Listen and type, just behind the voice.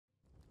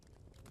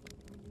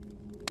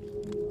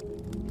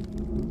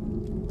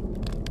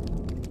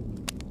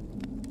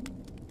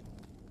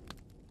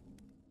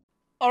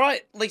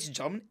Alright, ladies and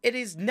gentlemen, it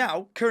is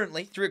now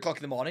currently 3 o'clock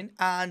in the morning,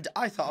 and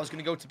I thought I was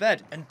going to go to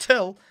bed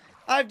until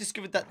I've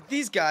discovered that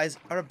these guys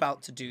are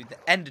about to do the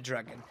Ender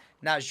Dragon.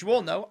 Now, as you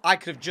all know, I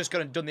could have just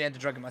gone and done the Ender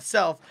Dragon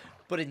myself,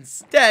 but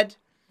instead,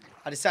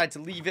 I decided to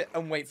leave it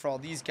and wait for all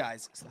these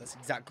guys. So that's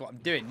exactly what I'm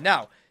doing.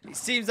 Now, it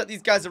seems that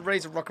these guys are ready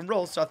to rock and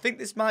roll, so I think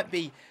this might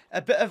be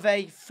a bit of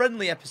a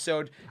friendly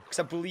episode, because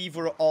I believe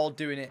we're all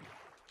doing it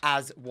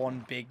as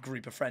one big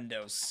group of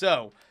friendos.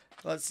 So,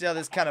 let's see how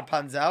this kind of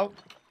pans out.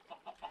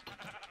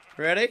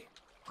 Ready?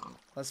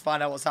 Let's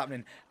find out what's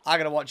happening. I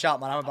gotta watch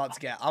out, man. I'm about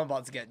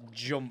to get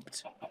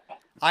jumped.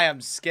 I am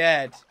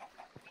scared.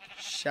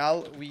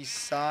 Shall we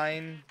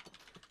sign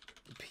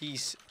the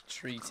peace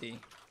treaty?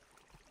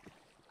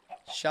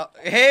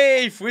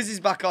 Hey, Fwiz is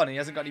back on. He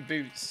hasn't got any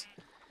boots.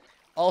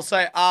 I'll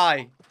say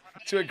I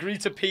to agree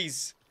to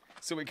peace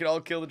so we can all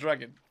kill the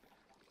dragon.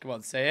 Come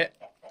on, say it.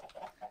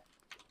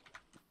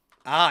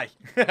 Aye.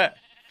 Man,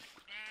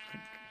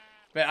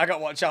 I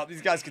gotta watch out.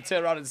 These guys can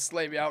turn around and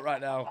slay me out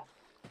right now.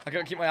 I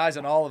gotta keep my eyes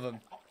on all of them.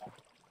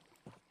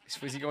 Is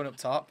Fwizzy going up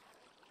top?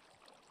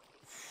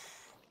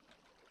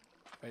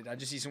 Wait, I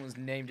just see someone's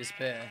name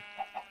disappear.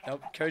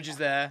 Nope, Courage is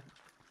there.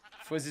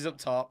 Fwizz is up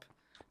top.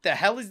 The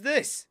hell is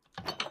this?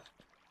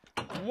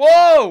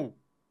 Whoa!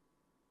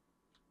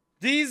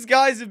 These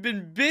guys have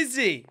been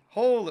busy.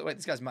 Holy, wait,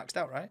 this guy's maxed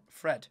out, right?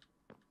 Fred.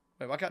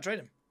 Wait, why can't I trade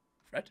him?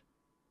 Fred?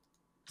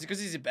 Is it because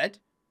he's in bed?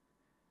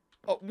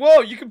 Oh, whoa,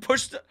 you can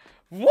push the...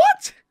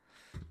 What?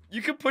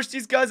 You can push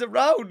these guys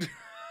around.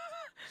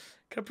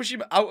 Can I push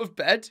him out of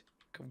bed?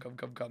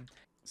 Come.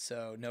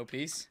 So, no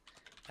peace.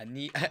 I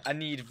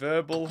need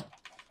verbal.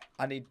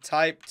 I need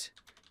typed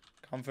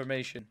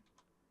confirmation.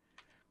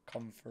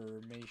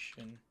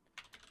 Confirmation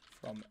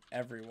from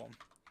everyone.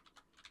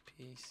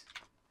 Peace.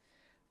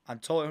 I'm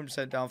totally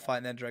 100% down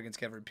fighting the dragons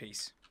together in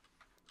peace.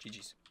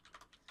 GG's.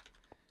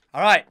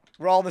 All right,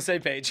 we're all on the same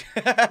page.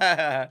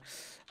 I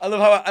love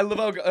how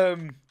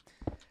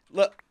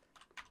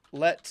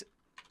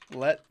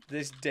let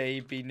this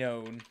day be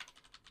known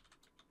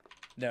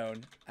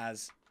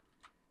as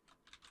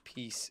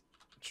Peace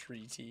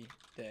Treaty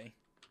Day.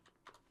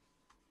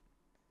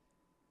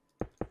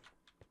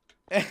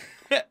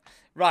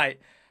 Right,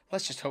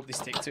 let's just hope they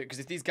stick to it, because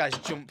if these guys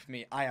jump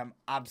me, I am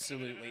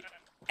absolutely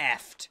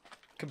effed.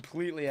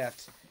 Completely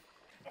effed.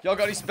 Y'all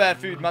got any spare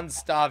food? Man's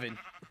starving.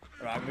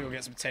 Right, I'm gonna go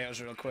get some potatoes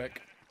real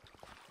quick.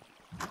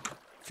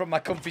 From my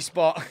comfy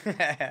spot.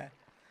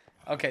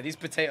 Okay, these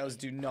potatoes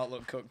do not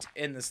look cooked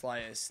in the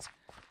slightest.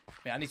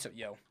 Man, I need to...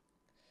 Yo.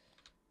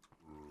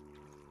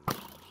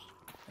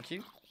 Thank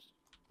you.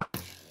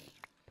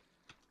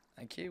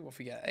 Thank you. What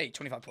we get? Hey,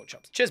 25 pork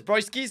chops. Cheers,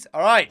 broiskis.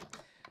 All right.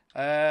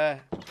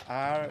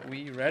 Are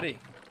we ready?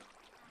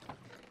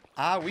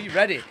 Are we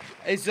ready?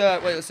 Wait,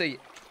 let's see.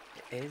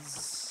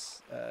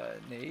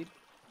 Need?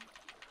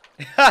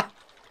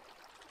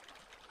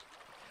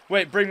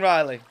 Wait, bring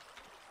Riley.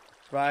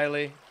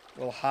 Riley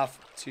will have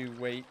to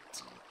wait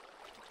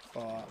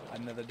for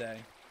another day.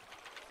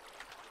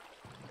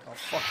 Oh,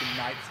 fucking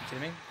night. Are you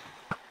kidding me?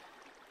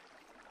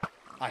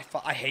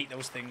 I hate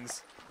those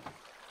things.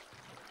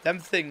 Them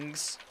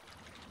things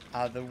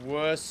are the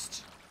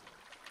worst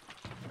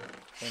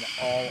in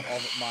all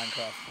of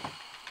Minecraft.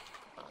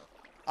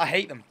 I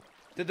hate them.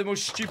 They're the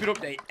most stupid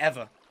update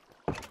ever.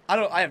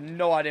 I have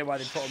no idea why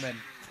they put them in.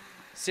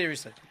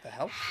 Seriously. What the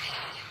hell?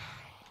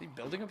 Is he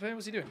building up here?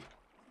 What's he doing?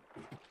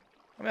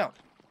 Come out.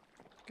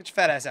 Get your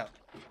fat ass out.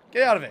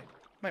 Get out of it.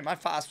 Mate, my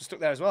fat ass was stuck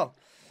there as well.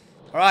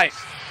 Alright.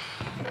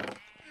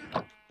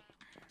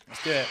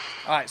 Let's do it.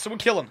 Alright, someone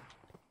kill him.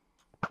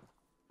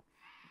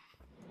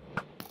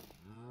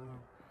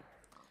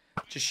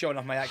 Just showing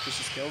off my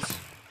accuracy skills.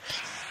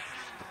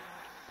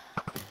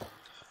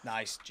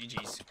 Nice.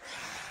 GG's.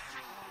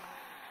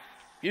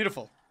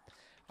 Beautiful.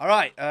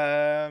 Alright.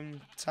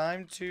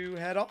 Time to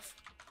head off.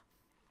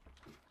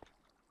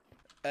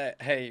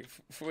 Hey,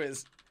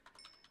 Fwiz.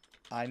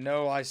 I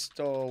know I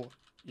stole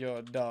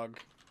your dog.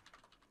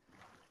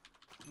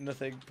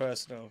 Nothing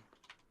personal.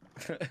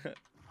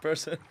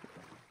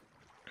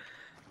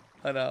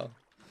 I know.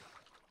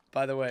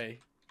 By the way,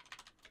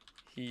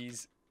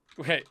 he's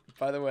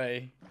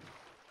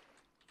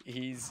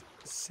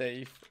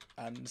safe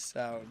and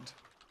sound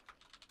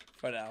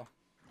for now.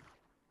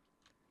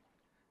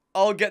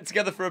 I'll get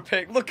together for a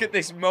pic. Look at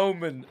this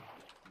moment.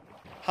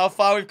 How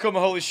far we've come.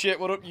 Holy shit.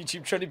 What up,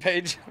 YouTube trending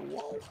page?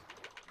 Whoa.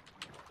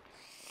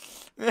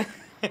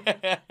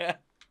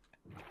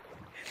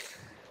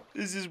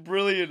 This is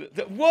brilliant.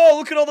 Whoa,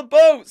 look at all the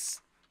boats.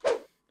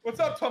 What's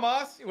up,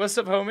 Tomas? What's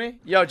up, homie?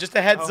 Yo, just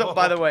a heads up,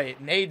 by the way.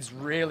 Nade's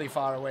really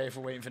far away if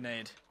we're waiting for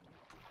Nade.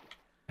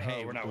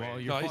 Hey, we're not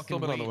waiting. You're He's still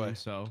fucking been on the way.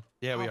 So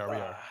Yeah, we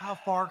are. How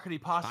far could he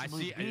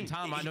possibly be?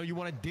 Tom, I know you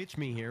want to ditch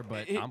me here,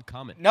 but I'm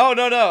coming. No.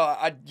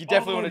 You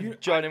definitely want to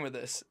join in with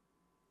this.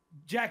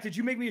 Jack, did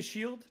you make me a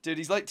shield? Dude,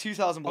 he's like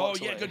 2,000 blocks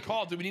away. Good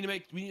call, dude. We need to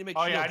make Oh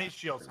shields. yeah, I need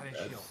shields.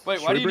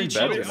 Wait, why do you need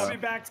shields? I'll be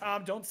back,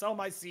 Tom. Don't sell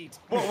my seat.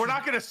 Well, we're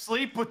not gonna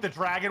sleep with the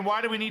dragon.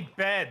 Why do we need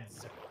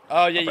beds?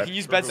 Oh yeah, you can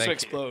use beds to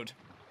explode.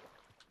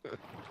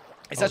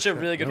 It's actually a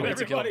really good way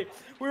to kill Everybody, him.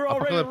 we were all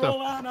ready to Apocalypto.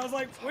 roll out, and I was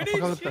like, we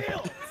need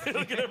shields.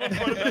 Look at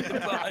everyone running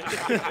back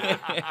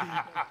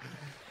inside.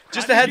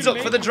 Just a heads up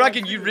for the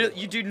dragon,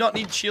 you do not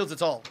need shields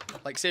at all.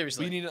 Like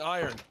seriously. We need an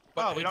iron.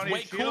 But we don't it's way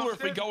need shields, cooler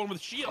if we dude? go in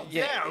with shields.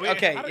 Yeah. Yeah, we-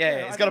 Okay. I don't Yeah. care.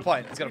 It's I got a think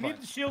point. It's got a We point.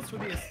 need the shields for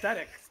the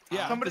aesthetics.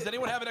 Yeah. Somebody- Does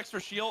anyone have an extra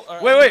shield?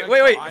 Or Wait. an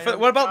extra iron?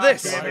 What about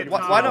this? damn it, Why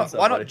Tom.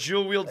 not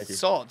dual wield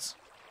swords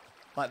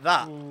like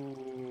that?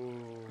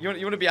 You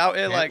want to be out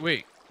here like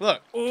Wait,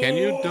 look. can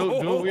you do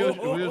wield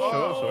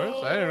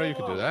swords? I didn't know you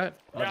could do that.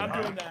 Yeah,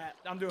 I'm doing that.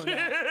 I'm doing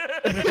that.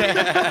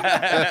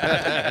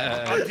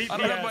 I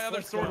don't have my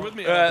other sword with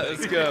me. All right,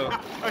 let's go.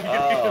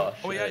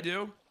 Oh yeah, I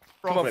do.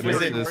 Come on, This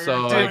Fizz. is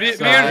so Dude,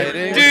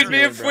 exciting.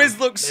 me and Fizz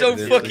look so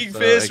This is fucking so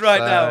fierce right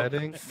now.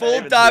 exciting.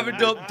 Full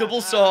diamond up,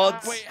 double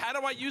swords. Wait, how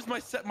do I use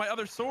my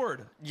other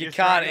sword? You Just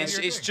can't. right It's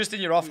on your it's just in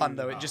your offhand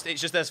though. It's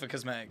just there for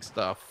cosmetics.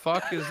 The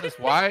fuck is this?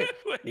 Why?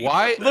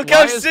 Why? Look why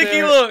how is sick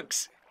he there-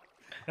 looks.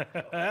 What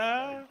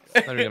are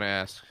you gonna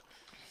ask?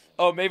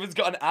 Oh, Maven's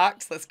got an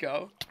axe. Let's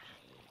go.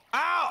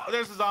 Ow!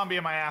 There's a zombie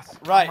in my ass.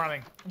 Right. I'm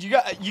running.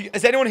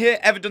 Has anyone here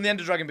ever done the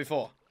Ender Dragon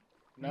before?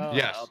 No.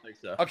 Yes. I don't think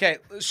so. Okay,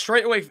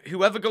 straight away,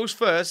 whoever goes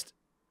first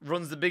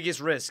runs the biggest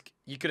risk.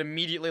 You could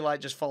immediately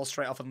like just fall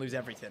straight off and lose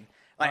everything.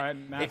 Like,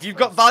 Alright, Matt's if you've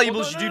got first.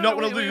 valuables you do not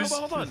want to wait, lose.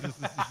 Hold on.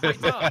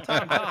 Wait, Tom.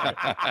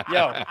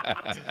 Yo,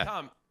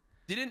 Tom,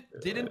 didn't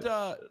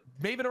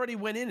Maven already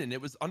went in and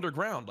it was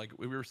underground? Like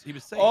he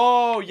was safe.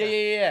 oh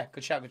yeah.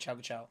 Good shout.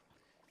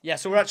 Yeah,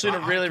 so we're actually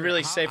in a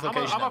really safe I'm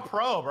location. a now.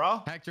 pro,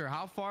 bro. Hector,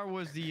 how far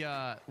was the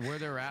where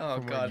they're at? Oh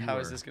from where god, you how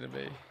were? is this gonna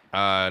be?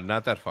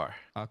 Not that far.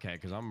 Okay,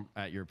 because I'm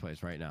at your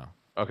place right now.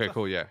 Okay,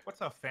 cool. Yeah. What's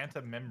a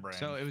phantom membrane?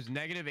 So it was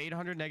negative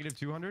 800, negative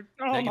 200.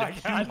 Oh my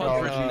Negative god.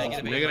 200,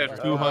 negative Negative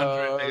 800.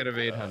 200, negative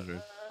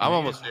 800. I'm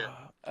almost here.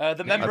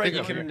 The membrane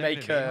you think can I'm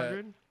make a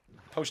 800?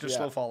 potion of Yeah.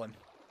 slow falling.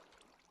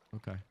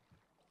 Okay.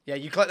 Yeah,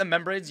 you collect the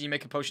membranes, you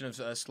make a potion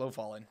of slow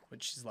falling,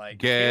 which is like.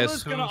 Kayla's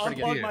Guess gonna who's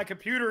unplug here? my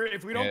computer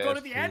if we don't go Yes,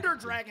 to the please Ender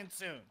do. Dragon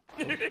soon.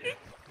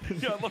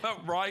 Yeah, I love how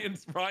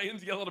Ryan's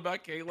yelling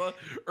about Kayla.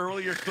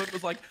 Earlier clip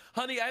was like,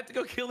 honey, I have to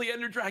go kill the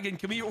Ender Dragon.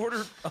 Can we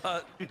order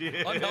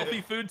unhealthy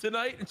food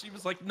tonight? And she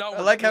was like, no,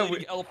 we're like how eating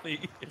we-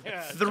 healthy.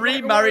 Yeah,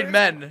 3 married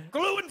men.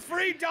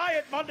 Gluten-free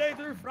diet Monday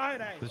through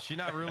Friday. Does she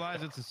not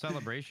realize it's a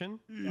celebration?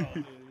 Oh,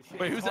 dude, she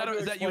Wait, has who's that- hard to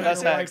is that you? explain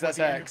That's her Hex, life that's with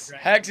the Ender Hex.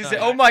 Dragon. Hex is it.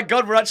 Oh my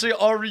god, we're actually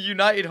all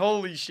reunited.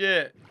 Holy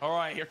shit. All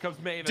right, here comes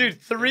Maven. Dude,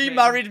 3 Maven.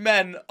 married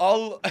men,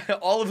 all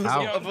of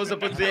How? us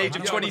up at the age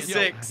of Yo, yo,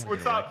 26,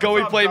 What's up?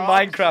 going What's up, playing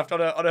dogs? Minecraft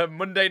on a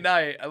Monday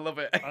night. I love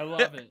it. I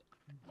love it.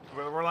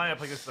 We're lining up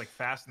like this, like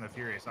Fast and the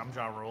Furious. I'm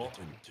Ja Rule.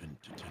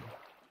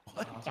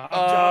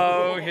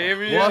 Oh, here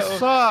we go.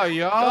 What's up, That's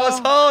y'all?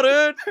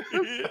 hard,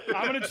 dude.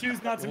 I'm gonna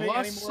choose not to make any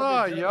What's more.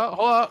 up, big y'all?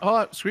 Hold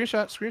on.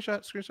 Screenshot.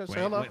 Say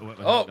hello.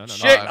 Oh, no,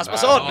 shit, no, that's no, my no,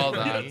 sword. no, Hold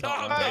no, on. no,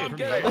 Tom, no, Tom, no,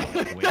 get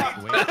wait,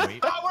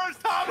 wait. Where's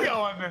Tom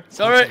going?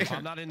 Sorry. If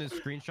I'm not in this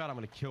screenshot, I'm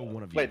gonna kill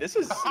one of you. Wait, this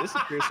is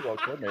seriously well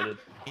coordinated.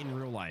 in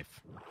real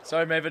life.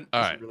 Sorry, Maven.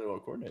 All This right. is really well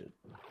coordinated.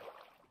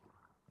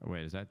 Oh,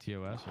 wait, is that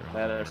TOS or?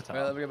 Man, there's Tom.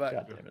 Wait, let me go back.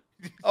 God damn it.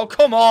 Oh,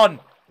 come on.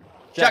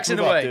 Jack's in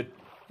move the up, way. dude.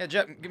 Yeah,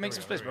 Jack, make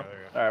some space, bro. All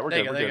right, we're There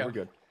you good. go, We're there you good. go.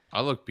 We're good.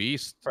 I look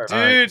beast. Perfect. Dude,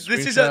 All right,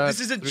 this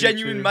is a screenshot,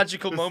 genuine 3, 2.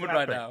 magical moment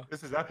right now.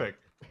 This is epic.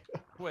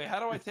 Wait, how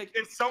do I take?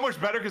 It's so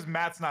much better because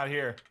Matt's not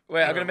here.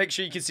 Wait, I'm gonna make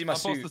sure you can see my I'll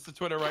post suit. this to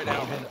Twitter right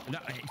now. No,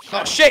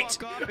 Oh, shit!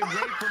 Fuck up and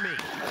wait for me.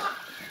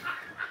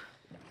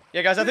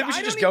 Yeah, guys, I think we Dude,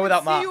 should just don't go even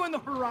without see Matt. you in the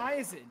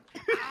horizon.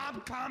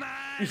 I'm coming.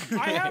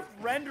 I have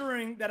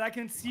rendering that I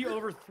can see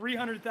over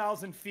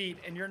 300,000 feet,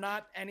 and you're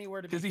not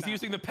anywhere to be Because he's found.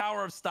 using the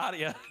power of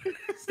Stadia.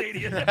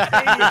 Stadia.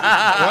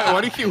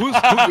 What do you keep? Who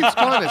keeps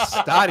calling it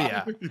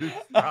Stadia?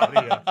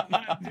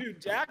 Dude,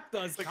 Jack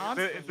does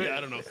constantly. Yeah,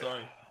 I don't know.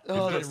 Sorry.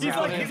 Oh, that's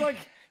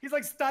He's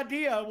like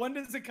Stadia. When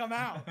does it come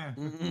out?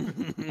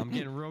 I'm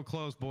getting real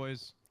close,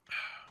 boys.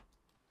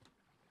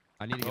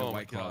 I need to get Oh a my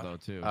White Claw God. though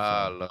too.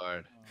 Oh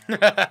Lord.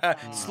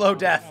 slow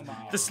death.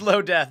 The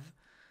slow death.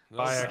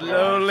 Bye,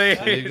 Slowly,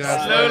 See you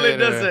guys slowly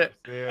does later.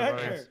 it.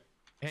 Hector,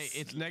 Hey,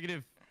 it's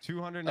negative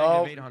 200, Oh.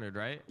 negative 800,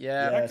 right?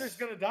 Yeah. Hector's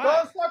gonna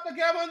die. stop the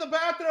camera in the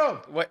bathroom.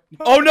 Wait.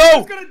 Oh no!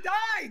 He's gonna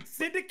die.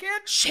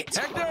 Syndicate. Shit!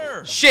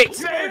 Hector. Shit!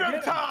 Save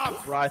him, Tom!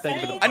 Ryan,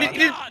 thank you for the I need-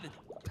 God.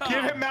 Tom.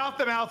 Give him mouth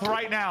to mouth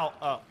right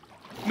now.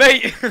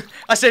 Mate,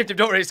 I saved him.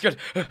 Don't worry, it's good.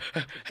 Tom.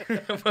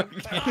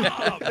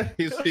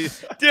 He's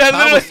Dude, I Tom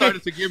literally.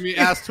 started to give me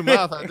ass to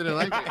mouth. I didn't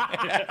like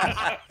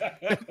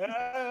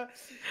it.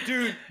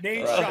 Dude,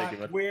 Nate Alright, Shot, thank you,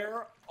 man.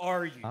 where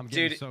are you? I'm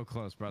getting Dude, so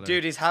close, brother.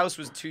 Dude, his house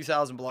was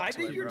 2,000 I blocks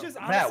think away, you're bro. just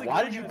Matt, honestly why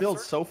going did you in a build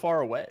circle. so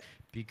far away?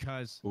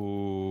 because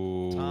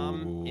Ooh.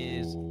 Tom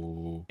is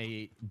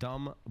a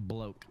dumb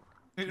bloke.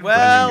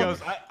 Well,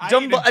 I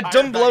dumb, ate an a entire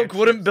dumb bag bloke of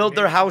wouldn't chips build and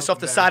their ate house most off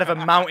the that. side of a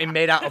mountain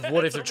made out of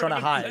wood if they're trying to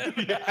hide.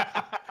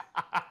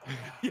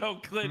 Yo,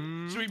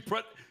 Clint,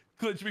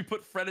 should we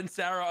put Fred and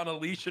Sarah on a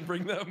leash and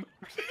bring them?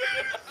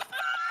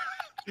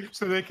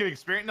 So they can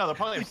experience. No, they'll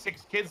probably have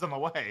 6 kids on the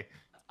way.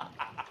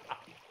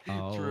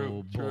 Oh,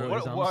 True, boys, true.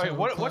 What, I'm why- so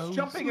what's close.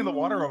 jumping in the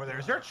water over there?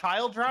 Is there a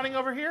child drowning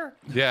over here?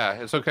 Yeah,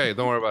 it's okay.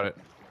 Don't worry about it.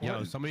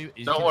 Yo, somebody.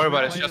 Don't worry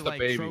about it, it's play, just a like,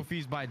 baby.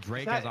 Trophies by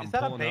Drake Is as I'm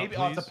that a pulling baby?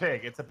 up, Oh, it's a please.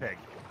 pig. It's a pig.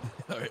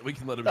 All right, we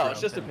can let him. No, drown.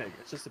 it's just a pig.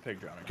 It's just a pig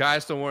drowning.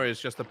 Guys, don't worry. It's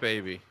just a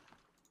baby.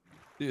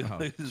 Dude, Oh,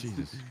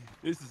 Jesus.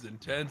 this is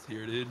intense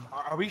here, dude.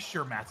 Are we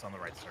sure Matt's on the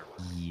right server?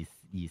 Yes,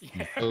 yes,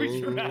 yes. Are we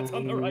sure Matt's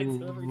on the right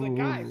server? He's like,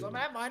 guys, I'm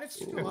at minus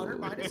 200,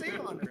 minus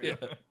 800. Yeah.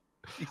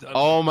 He's on-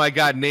 Oh my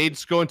God,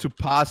 Nate's going to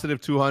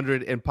positive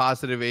 200 and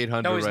positive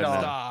 800 No, he's right not.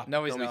 now. Stop.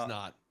 No, he's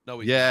not. No,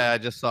 he's Yeah, not. I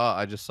just saw.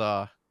 I just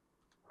saw.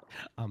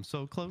 I'm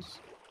so close.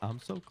 I'm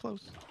so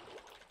close.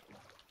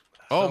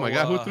 Oh So, my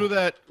God, who threw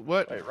that?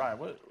 What? Wait, Ryan,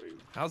 what? Wait.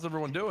 How's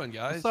everyone doing,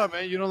 guys? What's up,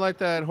 man? You don't like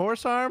that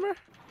horse armor?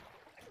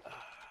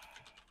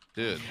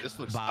 Dude, this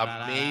looks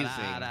amazing.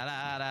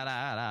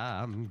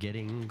 I'm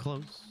getting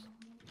close.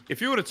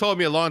 If you would have told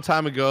me a long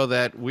time ago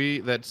that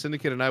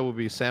Syndicate and I would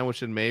be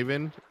sandwiched in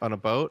Maven on a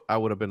boat, I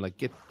would have been like,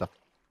 get the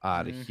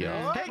out of here.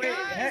 Hey, Wait,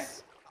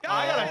 guys! hey,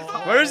 I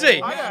gotta- Where is he?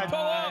 I gotta- Pull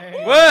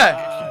up. Where?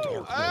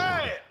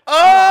 Hey!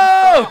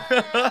 Oh!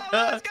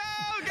 Let's go,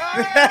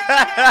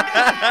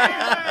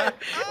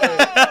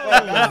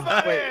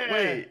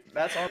 Wait.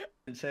 That's all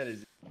said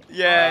is.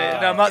 Yeah,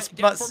 no, Matt's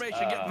Get formation,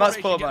 get Matt's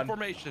formation, pull get man.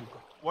 formation.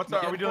 What's Get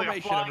up? Are we doing a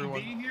formation, flying everyone.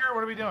 V here?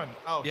 What are we doing?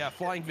 Oh, Yeah,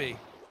 flying V.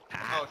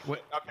 Oh,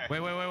 shit. Okay.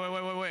 Wait.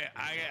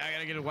 I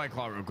gotta get a white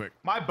claw real quick.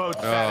 My boat's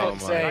Oh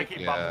fast. my I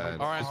keep bumping. God.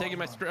 All right, I'm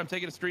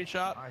taking a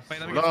screenshot. Wait,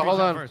 let me No, get hold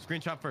screenshot on. first.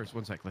 Screenshot first.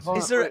 One sec. Let's Hold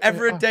see. Is there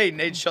ever a day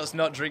Nade Shot's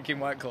not drinking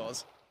White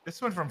Claws?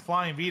 This went from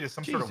flying V to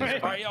some sort of.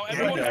 Jesus. All right, yo,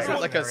 everyone, Yeah,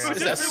 everyone, like a- everyone- is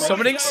that a everyone-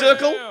 summoning yo,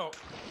 circle? yo, yo.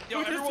 Yo,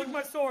 Who just took everyone,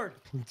 my sword?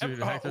 Dude,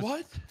 Hector's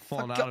what?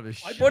 falling out of his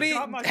shit. What are you,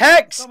 Got my-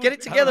 Hex? someone- Get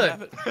it I don't together.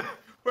 have it.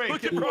 Wait,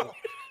 Look at bro.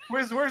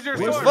 where's your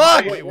Wait, sword?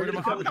 Fuck! Wait, where did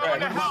my boat Where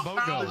did go? my boat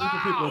go? Look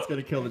at people that's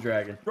gonna kill the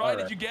dragon. Brian,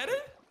 Alright. did you get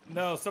it?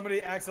 No,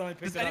 somebody accidentally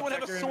picked Does it up. anyone have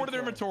Check a your sword in their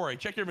inventory?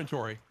 Check your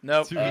inventory.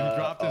 Nope. Dude, he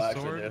dropped his oh,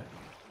 actually, sword.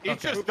 yeah. It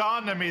just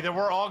dawned on me that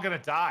we're all gonna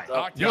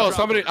die. Yo,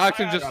 somebody,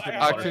 Octane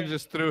I-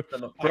 just threw.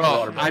 Send the Bro,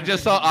 water, I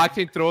just saw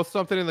Octane throw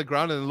something in the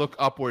ground and look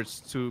upwards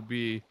to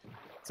be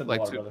Send the like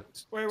water, to. brother.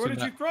 Wait, where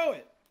did you throw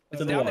it? It's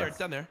in the Down water. there, it's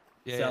down there.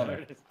 Yeah, Down yeah. there.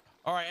 There it is.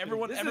 All right,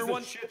 everyone, This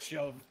everyone. is a shit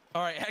show.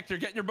 All right, Hector,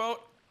 get in your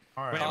boat.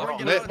 All right. Wait, hold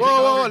everyone on. get Let, out- whoa, take whoa,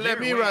 off whoa, your let gear.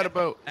 me Wait. ride a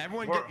boat.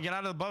 Everyone get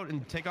out of the boat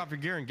and take off your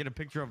gear and get a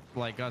picture of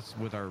like us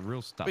with our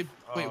real stuff. Wait,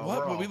 we're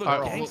what? all- We look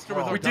Alright, gangster we're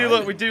with all-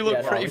 our We do look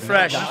Yeah, pretty no,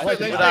 fresh no, with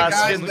no, our no,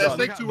 skins let's on.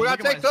 take two. We Look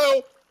gotta at take my- two.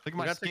 Look at We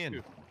my gotta take skin.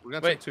 two. We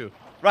gotta Wait. take two.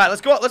 Right,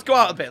 let's go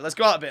out a bit. Let's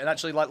go out a bit and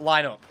actually like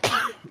line up.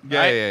 Yeah,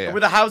 right? yeah.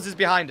 With the houses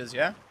behind us,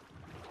 yeah?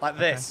 Like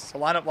this. So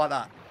line up like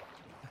that.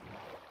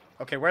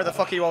 Okay, where the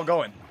fuck are you all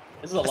going?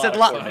 This is a I said,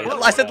 lot of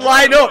coordination. I said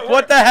line up.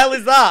 What the hell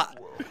is that?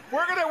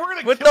 We're gonna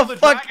What kill the the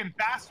fuck? dragon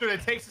faster than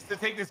it takes us to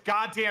take this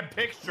goddamn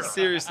picture.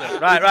 Seriously.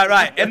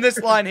 Right. In this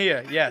line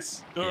here,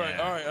 yes. All right,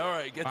 Yeah. all right, all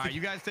right. Get All the right,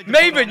 you guys take the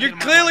photo, I'm Maven, you're getting my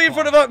clearly white in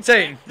front of claw.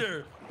 Octane.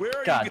 Hector, where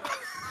are God. you?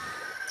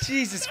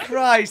 Jesus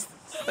Christ.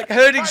 It's like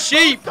herding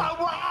sheep.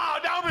 Wow,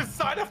 now I'm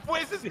inside of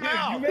Wizz's You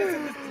mouth. missed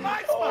it. This is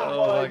my spot.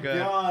 Oh my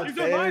God. These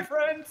are my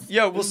friends.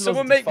 Yo, will This is the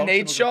someone most make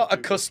Nade dysfunctional Shot a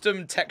group.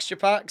 custom texture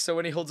pack so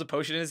when he holds a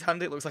potion in his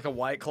hand it looks like a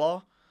White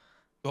Claw?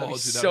 That'd be dude,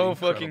 that'd so be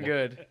fucking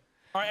incredible. good.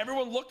 All right,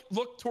 everyone,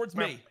 look towards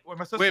me. Wait,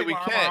 am I supposed to Wait, take we my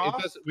armor can't. off?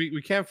 It does,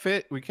 we can't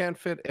fit. We can't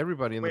fit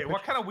everybody in the Wait, picture.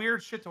 what kind of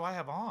weird shit do I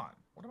have on?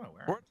 What am I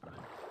wearing?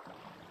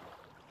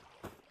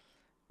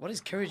 What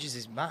is Courage is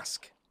his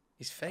mask?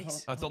 His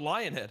face. That's a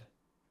lion head.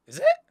 Is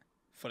it?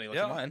 Funny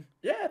looking Yeah. lion.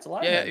 Yeah, it's a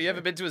lot. Yeah, you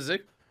ever been to a zoo?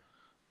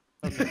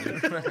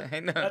 I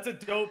know. That's a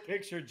dope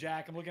picture,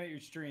 Jack. I'm looking at your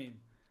stream.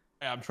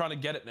 Yeah, I'm trying to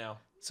get it now.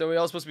 So we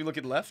all supposed to be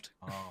looking left?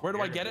 Where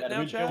do I get it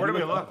now, Chad? Where do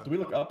we look? Do we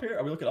look up here?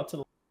 Are we looking up to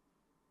the?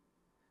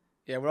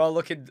 Yeah, we're all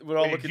looking Wait,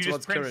 looking did you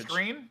towards just print Courage.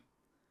 screen?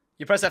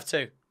 You press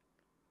F2.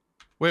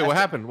 Wait, what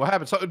happened? What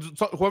happened? So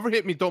whoever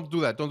hit me, don't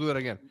do that. Don't do that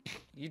again.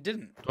 You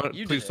didn't.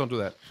 You Please did don't it. do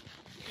that.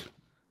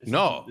 This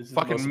No, is the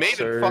most fucking made it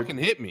absurd- fucking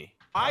hit me.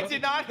 I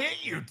did not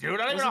hit you, dude.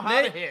 I don't even know Wasn't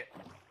how to it? hit.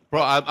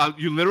 Bro,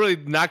 you literally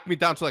knocked me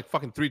down to like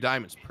fucking 3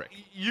 diamonds, prick.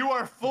 You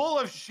are full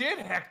of shit,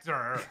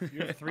 Hector.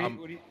 You have three.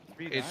 What do you?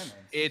 Three diamonds.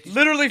 It's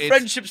Literally, it's-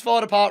 friendships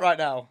falling apart right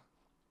now.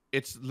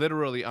 It's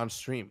literally on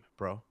stream,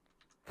 bro.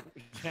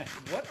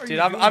 What are Dude,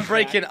 you I'm doing,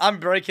 breaking Jack? I'm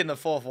breaking the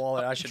fourth wall.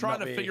 I I'm should trying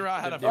not to be figure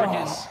out how to doing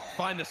freaking this.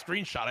 find the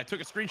screenshot. I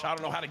took a screenshot. I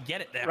don't know how to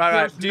get it there. Right.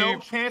 There's Do no you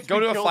chance go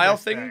we to a kill file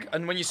this thing, thing.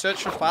 and when you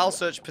search for file,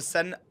 search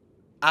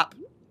 %app.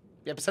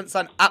 Yeah,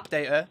 %sign app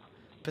data,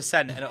 %,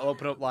 and it'll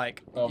open up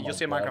like Oh you'll my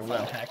see a God, Minecraft we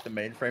file. hacked the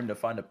mainframe to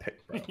find a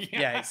pic. Bro.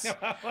 Yeah, it's-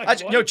 Like,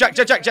 Actually, what? no,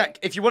 Jack.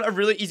 If you want a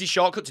really easy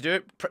shortcut to do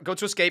it, go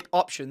to escape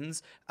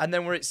options, and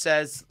then where it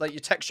says like your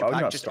texture Why would you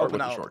pack, not just start open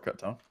with that the up. shortcut,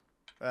 Tom?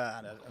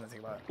 I don't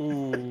think about it.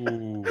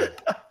 Ooh.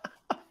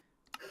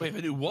 Wait, if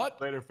I do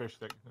what? Later, fish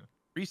stick.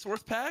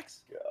 Resource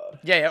packs?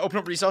 Yeah, open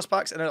up resource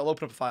packs, and then it'll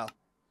open up a file.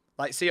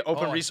 Like, see,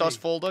 open Oh, I resource see.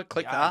 folder,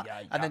 click Yeah, that, yeah,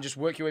 and yeah. then just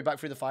work your way back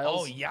through the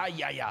files. Oh,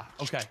 yeah.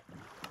 Okay.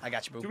 I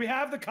got you, Do boo. we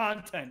have the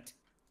content?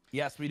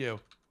 Yes, we do.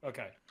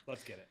 Okay,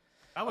 let's get it.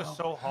 That was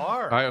so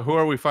hard. All right, who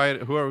are we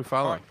fighting? Who are we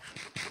following?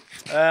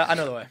 I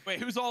know the way. Wait,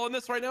 who's all in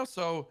this right now?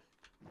 So,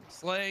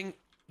 slaying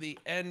the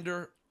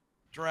Ender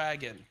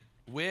Dragon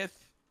with...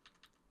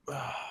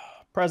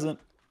 Present.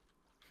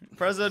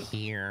 Present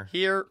Here.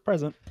 here.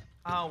 Present.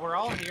 Oh, we're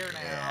all here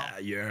now.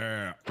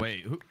 Yeah.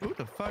 Wait, who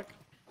the fuck?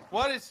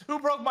 Who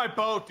broke my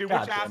boat, dude?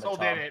 God Which damn it, asshole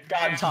Tom. did it?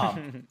 God, man?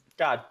 Tom.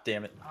 God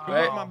damn it. Who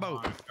Right. broke my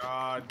boat?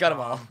 God, Got them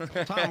all.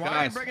 Tom, why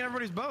are you breaking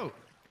everybody's boat?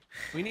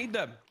 We need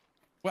them.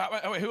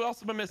 Wait, who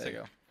else am I missing? There you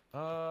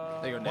go.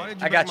 There you go, Why Nate.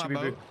 did you I got break you,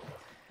 my Boo. boat?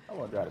 I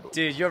want to drive it.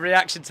 Dude, your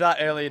reaction to that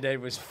earlier,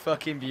 Dave, was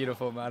fucking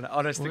beautiful, man.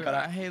 Honestly, Well,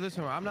 God. hey,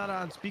 listen, I'm not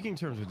on speaking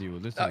terms with you.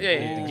 Listen, Oh,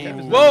 yeah. the game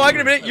is Whoa, not hang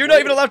on a minute. You're not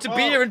even allowed to be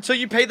Oh. here until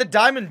you pay the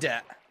diamond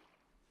debt.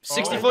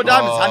 64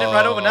 diamonds. Hand it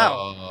right over now.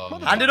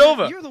 Motherfucker, Hand it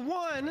over. You're the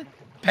one.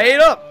 Pay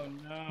it up. Oh,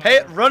 no. Pay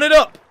it. Run it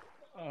up.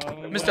 Oh,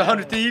 Mr. no.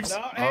 100 Thieves.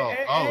 No,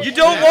 hey, You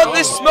don't want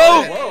this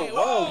smoke. Whoa,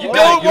 whoa, You whoa.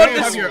 don't You want don't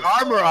this. have your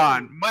armor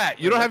on, Matt.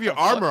 You don't have your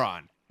armor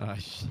on. Oh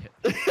shit.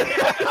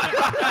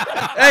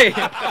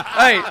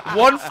 Hey,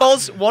 one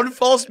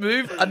false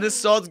move, and this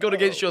sword's going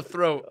against your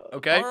throat.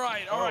 Okay.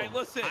 All right.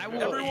 Listen, I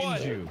will everyone.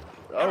 end you.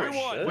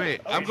 Everyone. shit.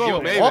 Wait, Oh, I'm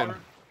going with shit. Maven.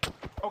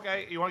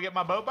 Okay, you want to get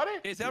my boat, buddy?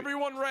 Is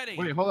everyone ready?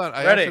 Wait, hold on.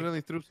 I Ready. accidentally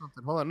threw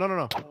something. Hold on. No.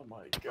 Oh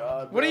my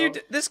god. What are you?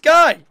 bro. This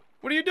guy.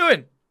 What are you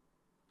doing?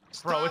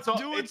 Bro, Stop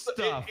doing it's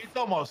stuff. it's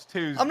almost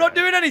Tuesday. I'm not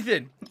doing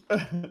anything. All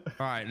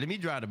right, let me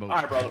drive the boat. All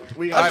right, bro.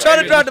 We I'm got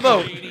trying to drive the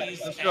boat.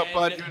 Ladies Let's go,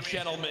 bud. and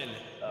gentlemen,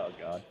 Oh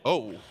god.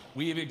 Oh.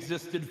 we have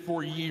existed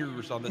for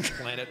years on this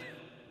planet,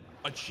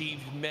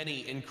 achieved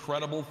many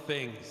incredible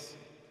things,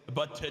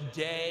 but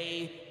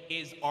today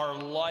is our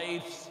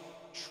life's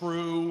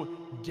true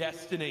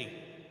destiny.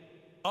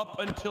 Up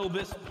until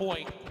this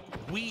point,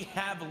 we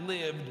have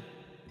lived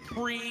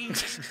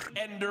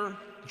pre-Ender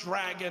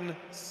Dragon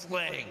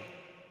slaying.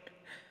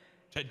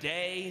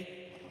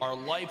 Today, our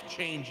life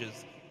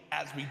changes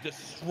as we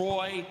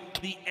destroy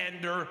the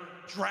Ender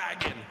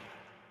Dragon.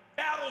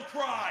 Battle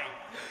cry!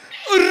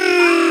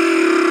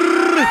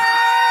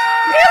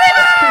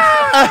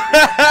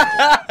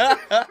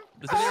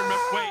 Does anyone remember?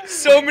 Wait,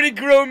 So many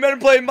grown men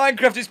playing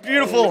Minecraft. It's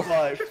beautiful. Oh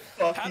my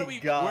how do we? fucking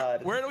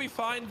god. Where do we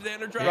find the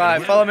Ender Dragon?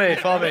 Right, follow me.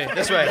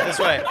 This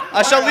way.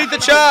 I shall lead the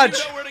charge.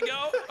 You know where to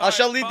go? I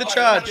shall lead the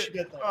charge.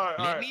 All right,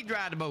 all Let right. me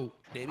drive the boat.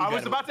 I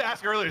was about to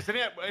ask earlier. Does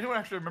anyone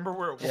actually remember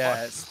where it was?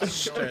 Yeah, it's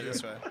straight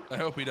this way. I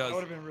hope he That would does.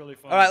 have been really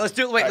fun. All right, let's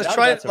do it. Wait, let's Alright,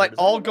 try now it. that's Like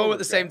over. all Does go anyone at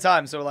the know same what's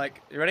time. So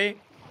like, you ready?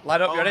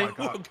 Line up. Oh You ready? my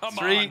God. Come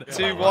 3, on.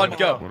 2, 1,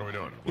 go. All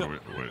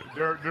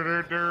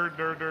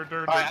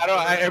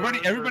right,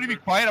 everybody be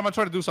quiet. I'm gonna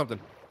try to do something.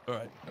 All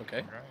right.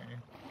 Okay.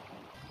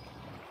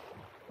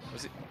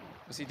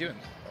 What's he doing?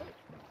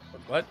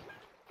 What?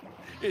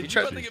 Yeah, you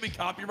tried- about to get me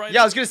copyrighted?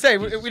 Yeah, I was gonna say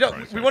we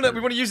want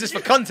to use this for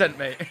content,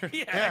 mate.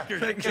 Yeah, Hector,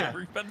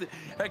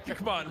 Hector,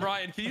 come on,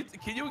 Ryan.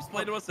 Can you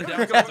explain to us the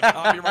downsides of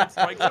copyright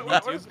strikes on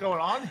What is YouTube?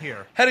 going on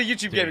here? Head of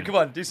YouTube gaming, come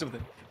on, do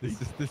something.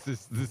 This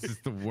is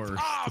the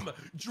worst. Tom,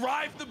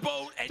 drive the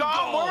boat and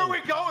Tom, go. where are we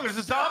going? There's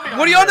a zombie.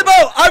 What are you on the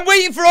boat? I'm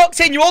waiting for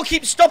Octane. You all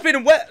keep stopping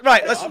and wet.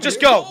 Right, let's just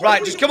go.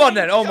 Right, just come on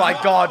then. Oh my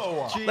god,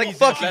 like Jesus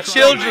fucking Christ.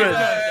 children.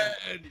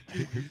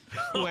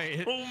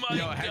 Wait, Oh my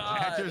God.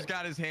 Hector's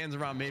got his hands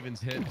around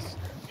Maven's hips.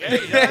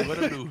 Yeah, what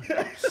do?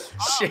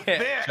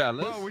 Shit.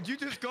 Bro, would you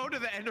just go to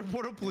the ender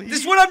portal, please?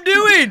 This is what I'm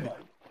doing.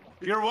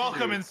 You're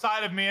welcome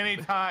inside of me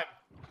anytime.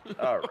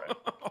 All right.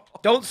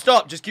 Don't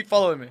stop. Just keep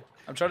following me.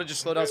 I'm trying to just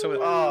slow down so.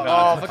 Oh,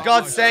 Oh, for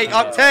God's sake,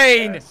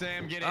 Octane.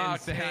 Sam, get in.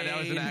 Sam, that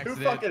was an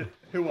Octane. accident.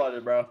 Who was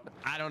it, bro?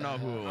 I don't know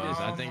who it was.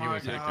 I think it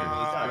was Hector.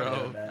 God Bro.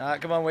 damn it, man.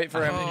 Alright, come on, wait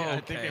for him. I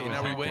think Okay, it was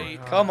now we Hector.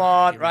 wait. Come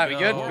on. Here Right, we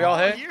good? go. We all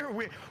Oh, here?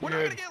 we're not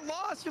gonna get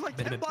lost. You're like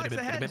 10 blocks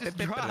ahead. Just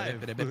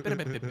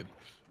drive.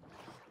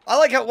 I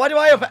like how. Why do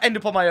I end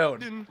up on my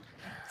own?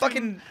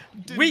 Fucking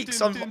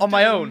weeks on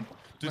my own.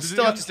 I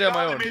still have to stay on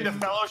my I own. made the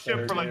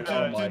fellowship for like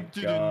Oh my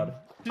god.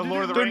 the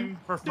Lord of the Ring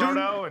for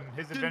Frodo and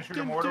his adventure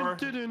to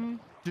Mordor.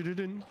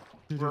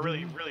 We're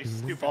really, really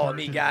stupid. Follow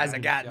me, guys. I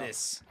got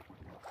this.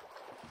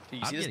 Do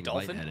you I'm see this getting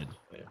dolphin? lightheaded.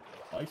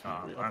 Mike's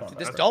really up on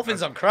This that.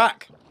 dolphin's on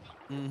crack.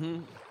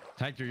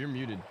 Hector, you're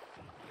muted.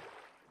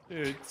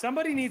 Dude,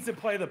 somebody needs to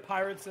play the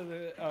Pirates of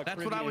the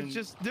That's what I was Caribbean.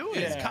 just doing.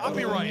 Yeah. It's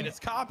copyright. It's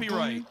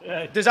copyright.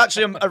 There's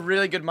actually a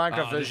really good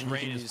Minecraft This version you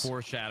rain can is use.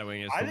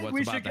 foreshadowing as I to think what's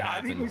we about should. to I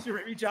think we happen.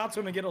 should reach out to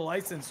him and get a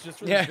license just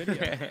for Yeah. this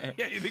video.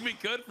 Yeah, you think we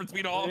could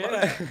between all of Yeah,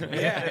 us?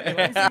 yeah. Let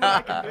me see what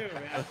I can do,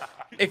 man.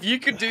 If you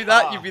could do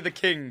that, you'd be the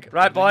king.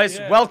 Right, boys?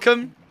 Yeah.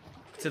 Welcome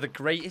to the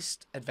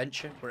greatest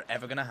adventure we're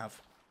ever going to have.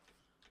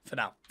 For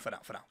now.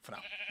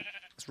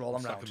 Let's roll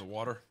them Stuck in round. the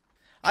water.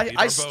 I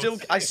our still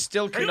boats.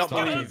 cannot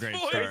Hey, believe. Great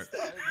boys. start.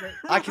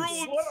 I We're can-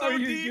 rolling What so are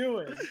you deep.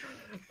 doing?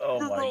 Oh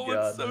We're my rolling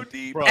god. so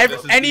deep. Bro, Every,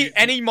 this is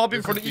any mob in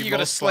this front is of you, the you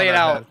gotta most slay fun it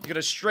I've out. had. You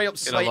gotta straight up a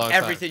slay long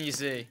time. everything you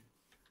see.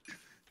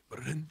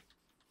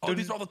 Oh,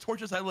 these are all the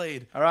torches I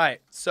laid. All right,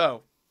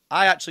 so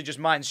I actually just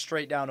mined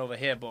straight down over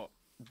here, but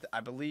I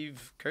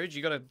believe, Courage,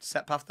 you got a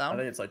set path I down.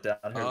 think it's like down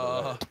here.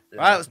 Uh, Yeah, All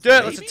right, let's do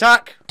it. Let's maybe?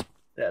 attack.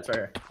 Yeah, it's right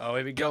here. Oh,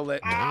 here we go,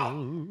 lit.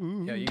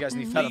 Yo, you guys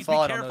need feather Please be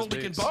falling on careful. those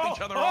We can boots. bump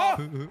each other off.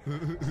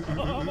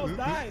 Almost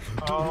died.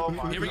 Oh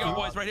my Here we go, God.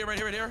 boys. Right here, right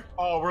here, right here.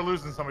 Oh, we're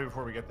losing somebody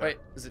before we get there. Wait,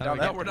 is it Oh, down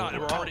yeah, there? No, we're not.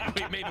 We're already. Wait,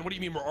 Maven, what do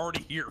you mean we're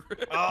already here?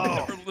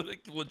 Oh. We're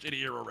legit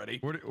here already.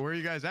 Where are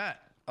you guys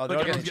at? Oh, they're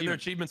Look, all everyone's getting getting their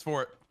achievements. achievements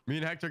for it. Me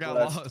and Hector got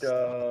Let's lost.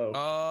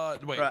 go.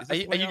 Wait. Right. Is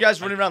this Are way you up?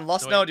 guys running around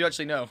lost no, now, wait. or do you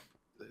actually know?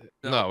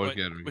 No, we're wait,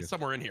 good, we're It's good.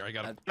 somewhere in here. I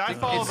got it. I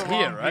follow It's the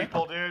here, wrong right?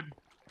 people, dude.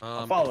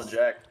 I'm following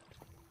Jack.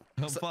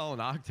 I'm following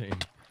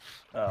Octane.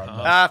 Oh,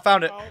 no. I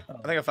found it. I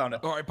think I found it.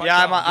 All right,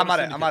 Yeah, I'm Python, at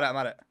go it. to I'm at it. I'm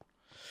at it.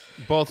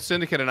 Both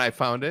Syndicate and I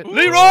found it.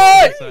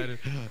 Leroy! Excited.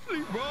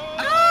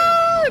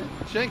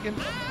 Shanking.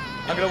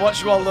 I'm gonna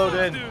watch you all load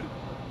in.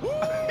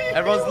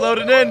 Everyone's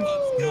loading in.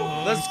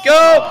 Let's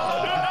go!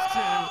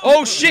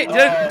 Oh shit!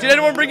 Did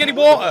anyone bring any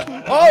water?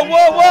 Oh,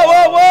 whoa, whoa,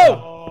 whoa,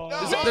 whoa!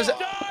 There's a...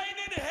 Died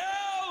in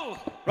hell!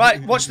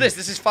 Right, watch this.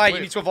 This is fire. You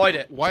Wait, need to avoid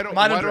it. Why do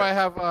Mine under I it.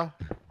 have What are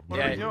we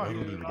Yeah.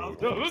 doing?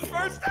 Who's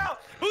first out?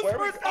 Who's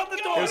first out the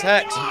door? It was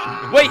Hex.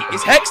 Wait,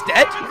 is Hex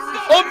dead?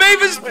 Oh,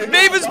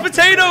 Maven's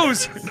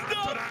potatoes! It's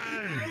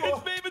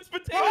Maven's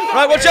potato!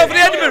 Right, watch out for the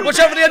Enderman. Watch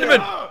out for the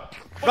Enderman.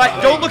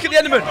 Right, don't look at the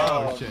Enderman.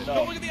 Oh, shit.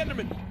 Don't look at the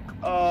Enderman.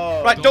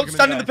 Oh. Right, don't look at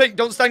stand me, in the pink.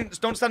 Don't stand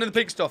in the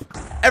pink stuff.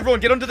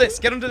 Everyone, get under this.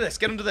 Get under this.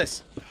 Get under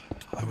this.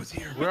 I was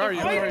here. Where are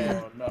you? Where are you?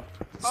 Oh, no.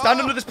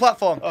 Stand under this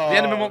platform. The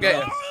Enderman won't get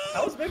you.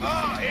 That was maybe.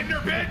 Ender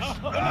bitch!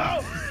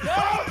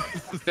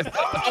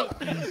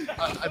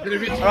 I didn't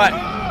even. All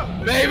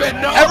right, David,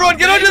 no! everyone,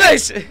 get under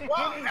this. David, what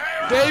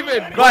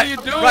are Right, you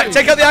doing? right.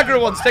 Take out the aggro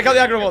ones. Take out the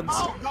aggro ones.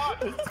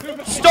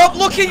 Stop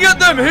looking at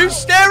them. Who's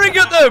staring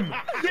at them?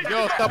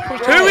 Yo, stop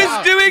pushing Who me is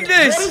out. doing What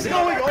is this?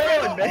 going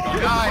on, man?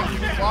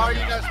 Guys, why are you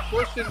guys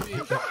pushing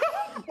me?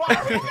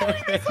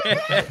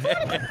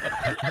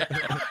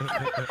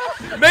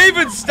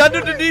 Maven, stand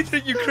underneath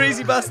it, you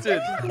crazy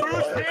bastard. Whose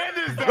hand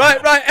is that?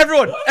 Right,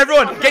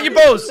 everyone, get your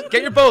bows,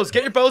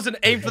 and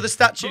aim for the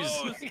statues.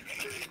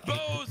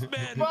 Bows,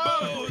 man,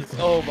 bows.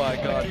 Oh my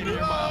god.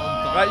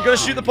 Right, you gotta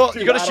shoot the pot.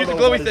 You gotta shoot the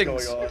glowy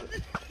things.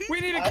 We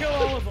need to kill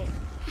all of them.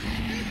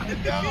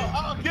 Get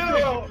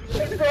him!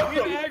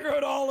 We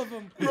aggroed all of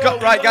them.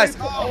 Right, guys,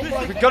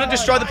 we gotta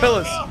destroy the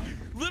pillars.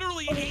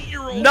 Literally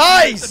 8-year-olds.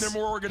 Nice! And they're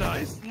more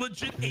organized.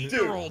 Legit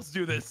 8-year-olds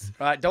do this.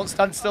 Right, don't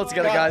stand still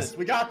together, guys.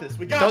 We got this.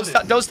 We got this.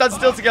 Don't stand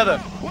still together.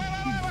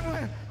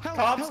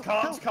 Comms.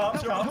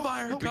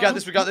 We got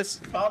this.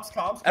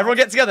 Comms. Everyone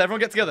get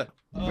together.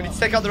 We need to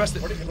take out the rest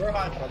of it. We're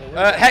hiding,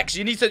 brother. Hex,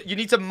 you need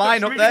to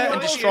mine up there and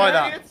destroy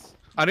that.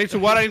 I need to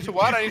what? I need to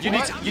what? I need to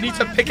what? You need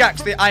to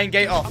pickaxe the iron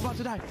gate I'm off. about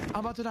to die.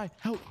 I'm about to die.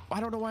 Help. I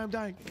don't know why I'm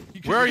dying.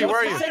 Where are you? Where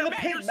are you? Sit in the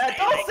pit, Matt.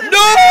 Don't sit in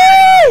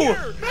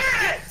No!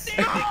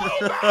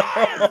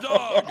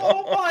 Dog.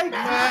 Oh my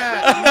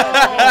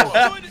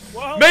god.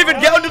 Maven,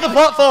 get under the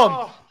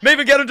platform.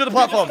 Maven, get under the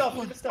platform.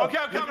 Okay,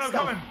 I'm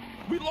coming.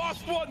 We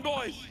lost one,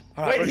 boys.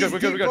 All right, we're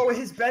good. Bro,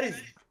 his bed is.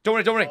 Don't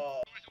worry.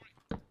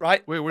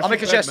 Right, Wait, where's I'll make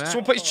a your bed, chest. Matt?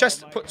 Someone put his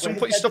chest. Someone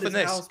put his stuff in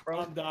this.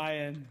 I'm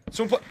dying.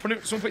 Someone put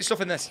his stuff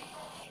in this.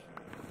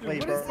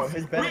 Wait, bro,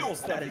 his bed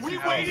is. We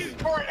waited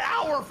for an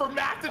hour for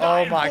Matt to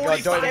die. Oh my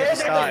god, don't even get me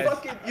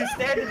started. You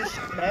stand in the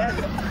shit, man.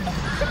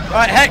 All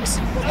right, Hex,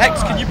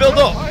 can you build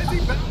up?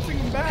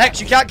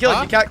 Hex, you can't kill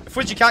him.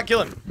 Fwizz, you can't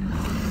kill him.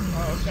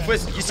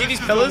 Fwizz, you see these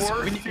pillars?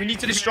 We need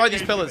to destroy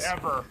these pillars.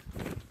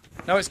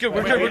 No, it's good.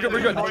 We're good.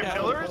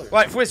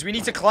 Right, Fwizz, we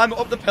need to climb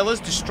up the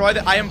pillars, destroy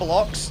the iron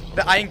blocks,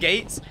 the iron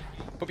gates.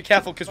 But be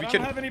careful, because we I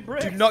don't have any can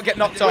bricks. do not get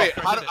knocked off. Wait,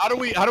 how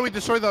do we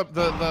destroy the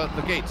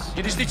gates?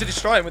 You just need to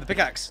destroy them with a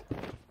pickaxe.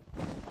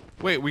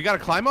 Wait, we gotta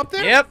climb up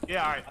there? Yep.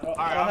 Yeah,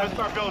 alright, I'm gonna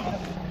start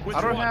building.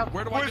 I don't have.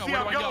 Where do I go? Where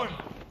do I go?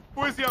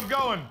 Where's the I'm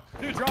going?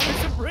 Dude, drop me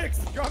some bricks.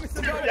 Drop me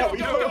some bricks. Yeah, we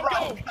Go, don't go,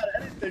 got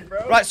anything,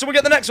 bro. Right, someone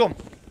get the next one.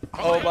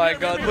 Oh my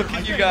god, look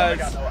at you guys.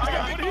 What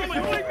are you doing,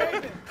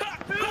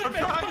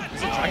 Maven?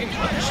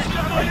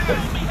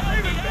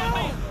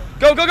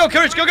 Go,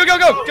 Courage, go.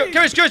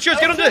 Courage,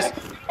 get under this.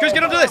 Courage,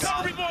 get under this.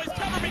 Cover me, boys.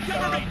 Cover me.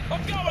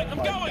 I'm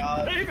going.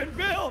 Maven,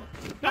 build.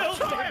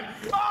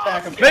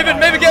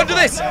 Maven, get under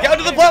this. Get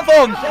under the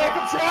platform.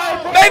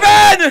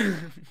 Maven!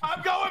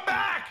 I'm going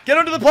back! Get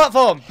under the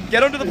platform.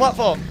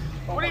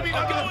 What do you mean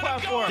I'm going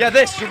platform? Yeah,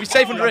 this. You'll be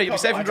safe under it. I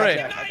got you.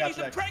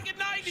 90s, I'm cranking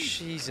 90s.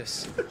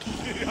 Jesus.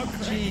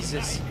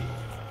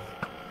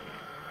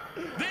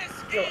 This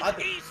is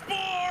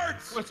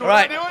esports. What's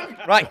Right, doing?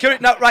 right,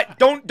 Courage, now, right,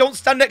 don't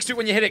stand next to it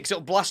when you hit it, because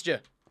it'll blast you.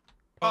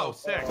 Oh,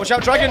 sick. Watch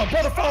out, dragon. Oh my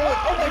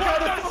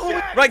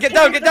god, Right, get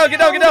down.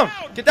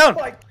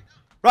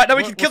 Right, now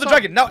we can kill the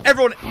dragon. Now,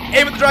 everyone,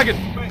 aim at the dragon.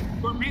 Wait,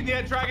 we're beating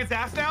the dragon's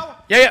ass now?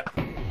 Yeah.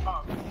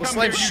 Oh, We'll come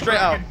slay him here, you straight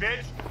out. fucking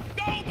bitch.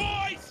 Go,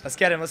 boys. Let's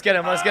get him.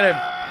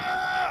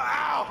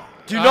 Ow!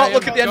 Do not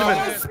look at the Oh,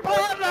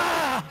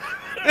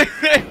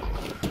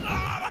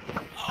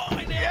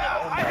 I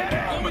nailed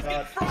it. Almost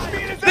get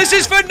fried. This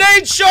is for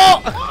Nade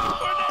shot.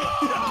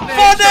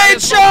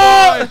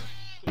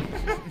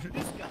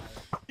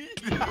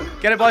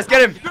 Get it, boys.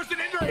 Get him. There's an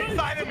ender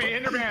inside of me,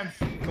 Enderman.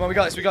 Come on, we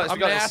got this. I'm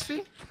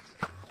nasty.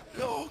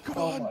 No, come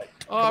on. Oh,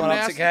 Come I'm on,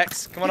 nasty. OpTic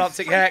Hex. Come on,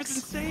 OpTic Hex.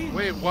 Insane.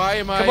 Wait, why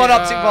am I? Come on,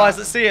 OpTic boys.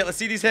 Let's see it. Let's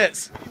see these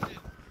hits.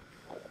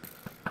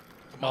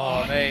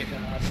 Oh, mate.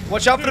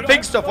 Watch out for the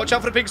pink stuff. Watch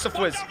out for the pink stuff,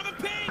 Fwizz. Over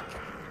the pink.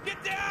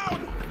 Get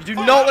down. You do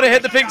not want to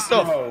hit the pink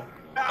stuff. bro.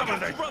 That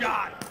was a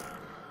shot.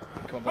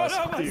 Come on, Oh boys.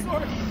 no, my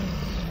sword.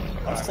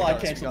 I'm slide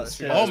canceling this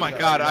shit. Oh my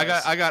god, I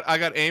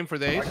got aim for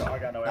the ace. I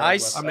got no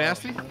Nice. I'm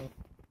nasty. That's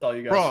all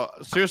you got. Bro,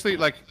 seriously,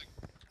 like,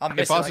 I'm if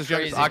missing I was like as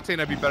young as crazy.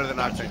 Octane, I'd be better than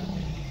Octane.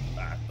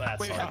 That's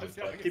Wait, fine.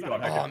 Keep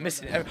going. Oh, I'm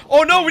missing it.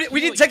 Oh no, we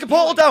need to take a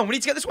portal down. We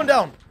need to get this one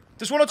down.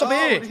 There's one on top of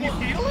here.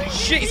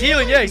 Shit, he's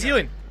healing. Yeah, he's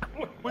healing.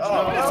 What is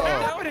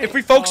happening? If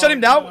we focus on him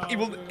now, he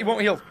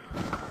won't heal.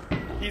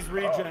 He's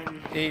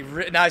regen. He's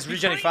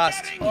regenerating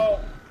fast. Oh,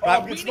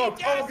 Right. good smoke.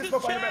 Oh, good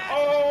smoke.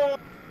 Oh,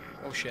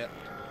 Oh shit.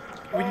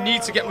 We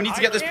need to get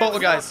this portal,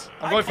 guys.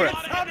 I'm going for it.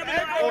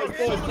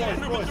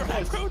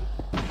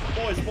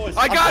 boys.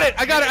 I got it.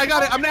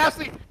 I'm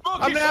nasty.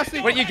 I'm nasty.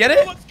 Wait, you get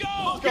it? Let's go.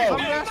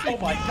 Oh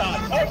my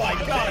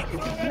god.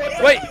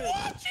 Wait.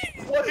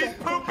 He's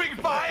pooping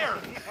fire.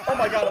 Oh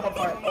my god, I'm on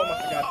fire. Oh my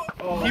god.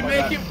 Oh my You god.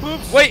 making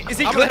poops? Wait, is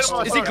he I'm gonna hit him glitched?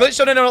 with Is he a sword.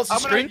 glitched on anyone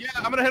else's screen? Yeah,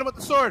 I'm gonna hit him with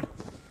the sword.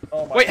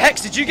 Oh my Wait, god.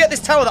 Hex, did you get this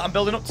tower that I'm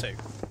building up to?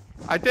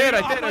 I did.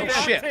 Oh,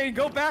 shit. Hey,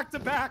 go back to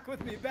back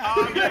with me. Back.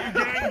 I'm getting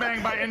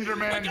gangbanged by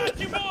Enderman. Got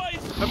you,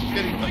 boys. I'm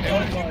kidding. I Oh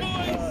got you, my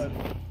boys. god.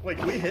 Wait,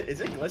 can we hit? Is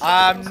it glitched?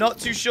 I'm not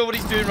too sure what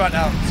he's doing right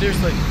now.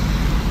 Seriously.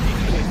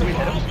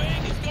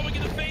 Bang is going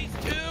into phase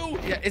 2.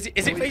 Yeah, is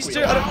it phase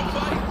 2? I don't.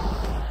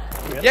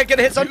 Yeah, get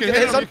a hit on. You Get a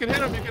can hit hit on. him. You can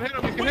hit him. You can hit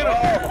him. You can hit him.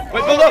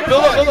 Wait, build up. Oh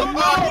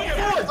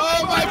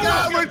my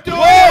god, we're doing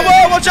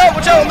Whoa, watch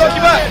out, I'll knock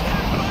you back.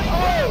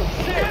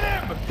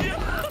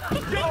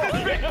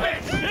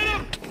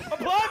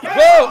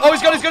 Whoa, oh,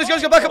 he's gone,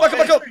 back up. Back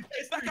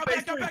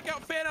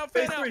out. Fan out.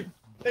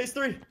 Phase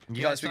 3.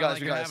 You guys, guys, we sound got like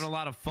this, you're having a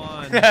lot of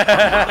fun. We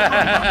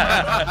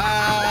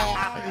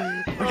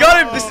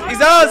got him.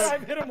 He's ours.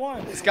 I've hit him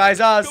once. This guy's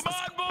ours. Come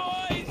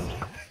on, boys.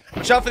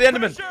 Watch out for the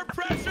Enderman.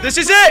 Pressure. This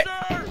is it.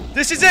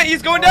 This is it.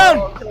 He's going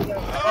down.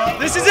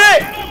 This is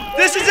it.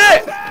 This is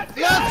it.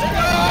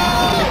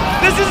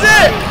 This is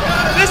it.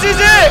 This is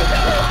it.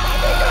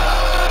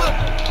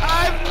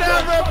 I've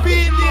never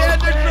beaten the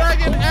Ender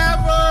Dragon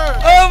ever.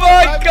 Oh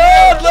my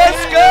God.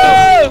 Let's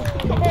go.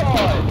 Come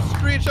on.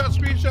 Screenshot.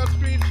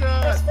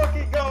 Let's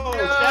fucking go.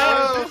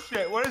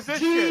 What is this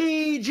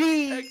shit?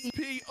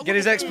 XP. Get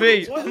his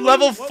XP.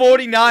 Level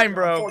 49,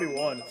 bro.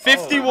 41.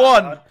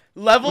 51.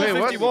 Level Wait,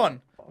 what?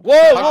 51. I'm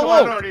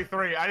Whoa.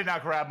 33. I did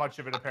not grab much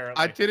of it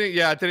apparently. I didn't.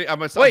 Yeah, I didn't. I'm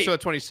Wait. still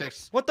at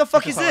 26. What the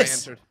fuck Which is how I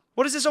this? entered.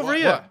 What is this over What?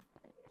 here? What?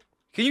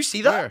 Can you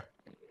see that? Where?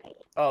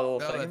 Oh, the Oh, little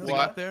that thing. thing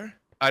What? up there.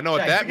 I know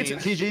what that means.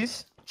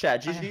 GG's.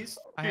 Chat, GG's.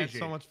 I had GG.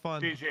 so much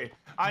fun. GG.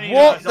 I need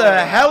What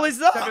the hell is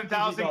that?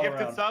 7,000 all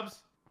gifted around.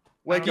 subs.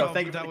 Wake Yo, up.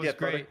 Thank you for that the was gift,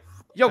 great.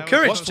 Yo, That was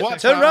Courage, What's what,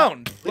 turn Kyle?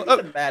 around. Look at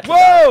the match.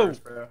 Whoa!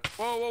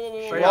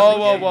 Whoa. Straight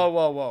up.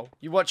 Whoa.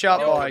 You watch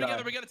out, Yo, boy.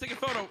 together, we gotta take a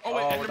photo. Oh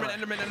wait, Oh, we're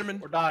Enderman.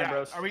 We're dying, Yeah,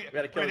 bros. are we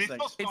gotta kill are this they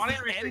thing. still spawning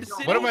or It's the is it end still-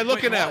 city. What am I Wait,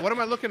 looking at? what? What am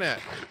I looking at?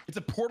 It's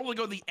a portal to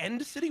go to the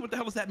end city. What the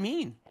hell does that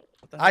mean?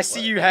 I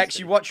see you, Hex.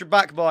 You watch your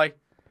back, boy.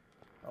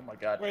 Oh my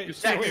god. Wait,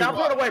 Jack, stop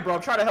running away, bro.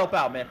 I'm trying to help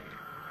out, man.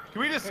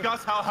 Can we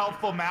discuss how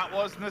helpful Matt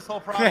was in this whole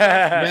process?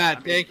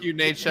 Matt, thank you,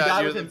 Nate He died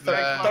Shot. You're the within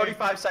best.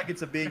 35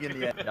 seconds of being in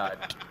the end. Died.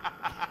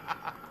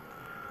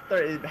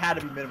 It had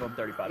to be minimum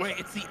 35 Wait,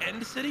 seconds. it's the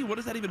end city. What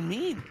does that even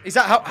mean? Is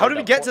that how do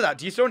we get to that?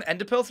 Do you throw an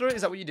ender pearl through it?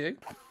 Is that what you do?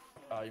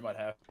 Oh, you might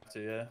have to,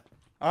 yeah.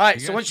 All right.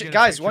 You So guys once should you get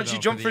a guys, picture, once you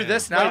though, jump for through the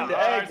this Wait, now, the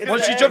egg. It's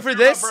once the you egg. jump through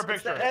this,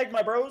 It's the egg,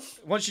 my bros.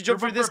 once you jump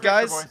through this, For a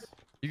picture, guys. boys.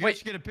 You guys Wait.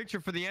 should get a picture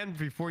for the end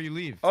before you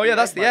leave. Oh yeah,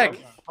 that's the egg.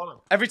 Hold on.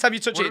 Every time you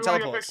touch it, Where it do we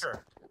want to get a teleports.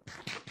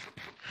 picture?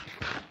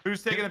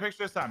 Who's taking the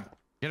picture this time?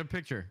 Get a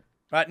picture.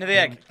 Right near the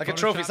egg, like a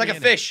trophy. It's like a Photoshop me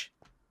in it. fish.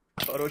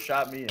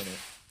 Photoshop me in it.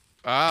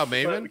 Ah, We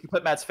Maven. can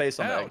put Matt's face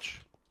on the egg.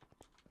 Ouch.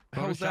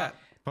 How was that?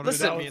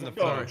 Listen. Photoshop me in the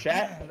Go, floor.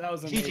 chat. That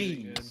was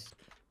amazing. GG's.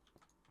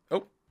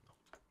 Oh.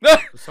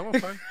 Is someone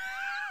fine?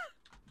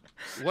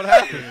 What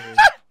happened?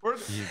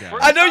 You guys.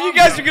 I know you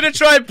guys were gonna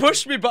try and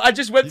push me, but I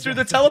just went through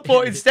the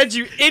teleport instead.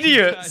 You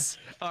idiots!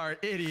 Are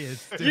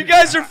idiots. You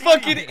guys are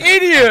fucking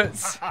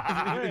idiots!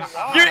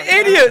 You're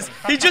idiots!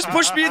 He just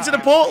pushed me into the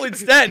portal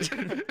instead. Why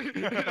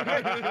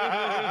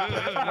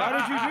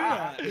did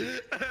you do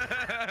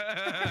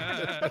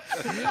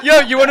that? Yo,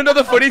 you wanna know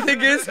the funny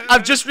thing is?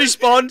 I've just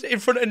respawned in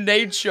front of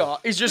Nade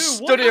Shot. He's just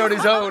stood here on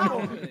his own.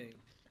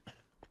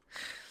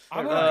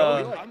 I'm Can gonna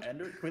we go. like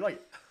Ender? Can we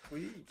like? Can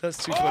we...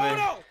 That's too Oh funny.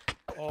 no!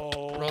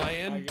 Oh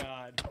Ryan? my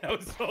god, that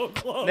was so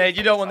close. Nade,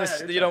 you don't want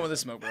this. You don't want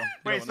this smoke, bro. You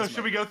don't Wait, want so this should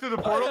smoke. we go through the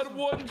I portal? had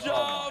one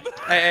job.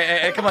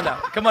 Hey, come on now.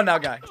 Come on now,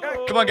 guy.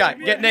 Come on, guy.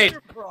 Get Nade.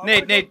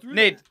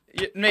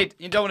 Nade.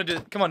 You don't want to do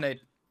it. Come on, Nade.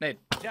 Nade.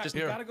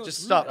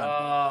 Just stop, man.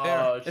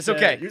 Oh, It's shit.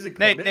 okay. Using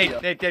Nate,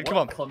 chlamydia. Nate, come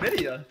What? on.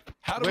 Chlamydia?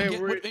 How do we Wait,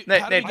 get? wait. Wait,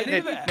 Nate, how do we Nate, get Nate,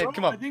 into that? Nate,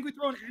 come on. I think we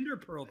throw an ender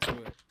pearl to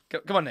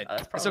it. Come on, Nate.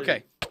 That's It's probably-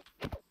 okay.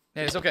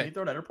 Nate, it's Can you okay.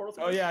 throw an Ender portal?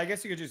 Oh yeah, I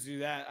guess you could just do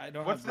that. I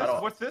don't. What's have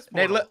this? What's this?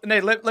 Nate, portal?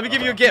 Nate, let me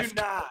give you a Do gift.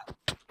 not.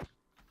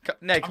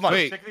 Nate, come on.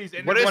 Wait, Sick of these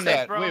what is Ender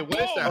that? bro. Wait, what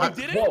is Whoa, that?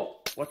 we did it? Whoa!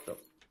 What the?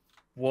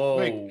 Whoa!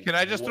 Wait, can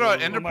I just throw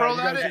an Ender my Pearl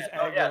God, at you it? guys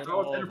Oh yeah, aggroed throw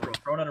all an Ender over. pearl.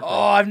 Throw an Ender Oh, pearl.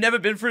 I've never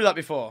been through that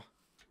before.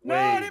 No,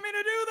 I didn't mean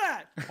to do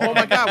that. Oh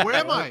my God, where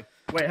am I?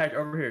 Wait, heck,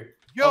 over here.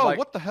 Yo, Oh my-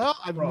 what the hell?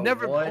 I've Bro,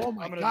 never. what? Oh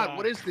my I'm gonna God, die.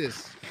 what is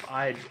this?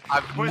 I.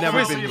 I've Wait, never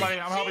I'm been helping you, here.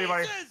 buddy. I'm helping you,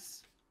 buddy.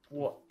 Jesus.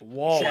 What?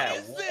 Whoa. Chat, What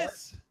is what?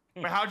 this?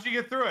 Wait, how'd you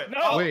get through it?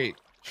 No. Wait,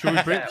 Should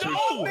we bring?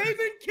 No! Maven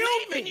killed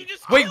Maven, me. you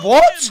just Wait, killed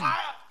what? him!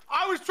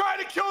 I was trying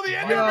to kill the Yo,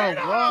 Enderman.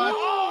 what?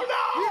 Oh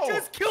no! You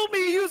just killed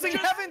me using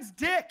Heaven's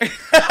dick. Yo,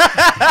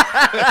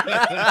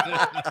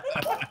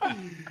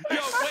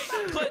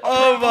 wait, Clint,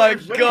 Oh my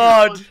Clint,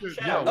 god.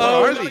 Yo,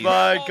 Oh where are these?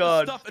 my all the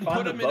god. stuff and Find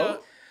put the him in a.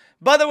 boat?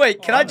 By the way,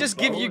 can I I'm just a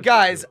give you boat.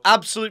 guys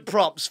absolute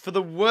props for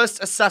the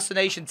worst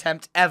assassination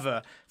attempt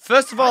ever?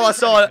 First of all, I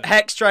saw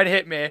Hex try to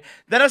hit me.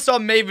 Then I saw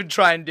Maven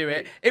try and do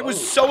it. It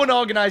was so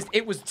unorganized.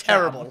 It was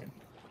terrible.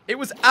 It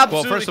was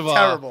absolutely first of all,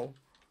 terrible.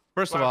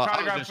 First of Well, all,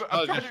 I'm trying to I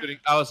was grab- just shooting.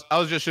 I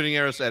was just shooting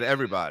arrows at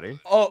everybody.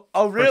 Oh,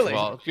 really?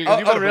 all, you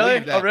Oh, better really?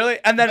 believe that. Oh, really?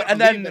 And then, You and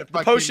better then believe that the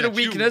if I potion came of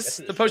at you, weakness.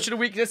 The potion of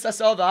weakness. I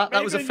saw that.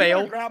 That was a Maven, you better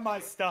fail. grab my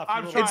stuff.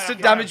 I'm You trying. little-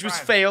 Instant damage was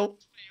fine. fail.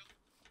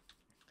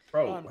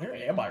 Bro, where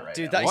am I right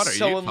Dude, now? that What is are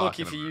so you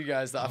unlucky talking for you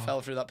guys that I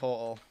fell through that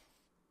portal.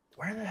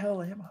 Where the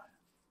hell am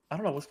I? I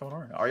don't know what's going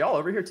on. Are y'all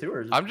over here too,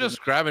 or is I'm just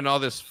grabbing all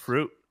this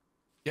fruit.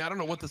 Yeah, I don't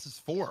know what this is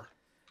for.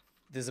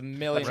 There's a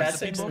million, Chat and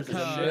thinks six, this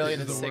is a million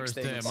This and is the six worst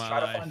day things. of my try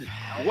to life. find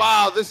it.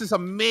 Wow, this is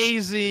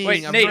amazing.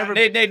 Wait, I've Nate, never-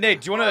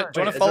 Nate, do you wanna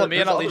Wait, is follow there- me and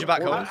there's I'll other lead you back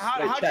portals? home? How'd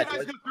Wait, you chat, guys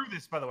wait. go through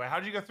this, by the way?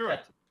 How'd you go through it?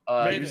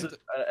 Use the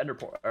Ender Ender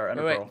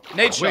Wait, Pearl.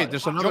 Nate, Wait,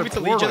 there's do you another want me to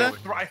lead you portal.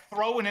 there? I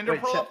throw an Ender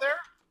Wait, Pearl chat. up there?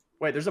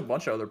 Wait, there's a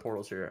bunch of other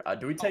portals here.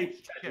 Do we take?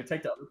 shit. Do we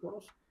take the other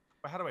portals?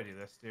 How do I do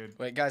this, dude?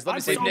 Wait, guys, let me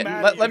I'm see. If so Nate,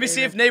 mad let, at let you, me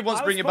see if David. Nate wants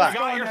I to bring you was back.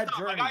 supposed I on got your that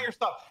stuff. I journey. got your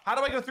stuff. How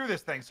do I go through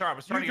this thing? Sorry, I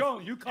was trying You to.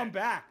 don't. You come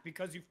back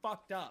because you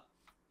fucked up.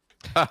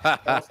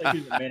 Let's take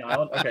you to the main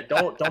island. Okay,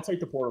 don't take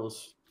the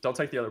portals. Don't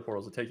take the other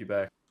portals. It'll take you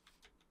back.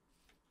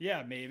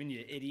 Yeah, Maven,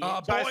 you idiot.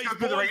 Guys, Boys, go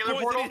through the regular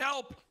boys, portal? I need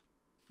help.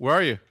 Where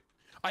are you?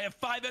 I have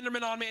 5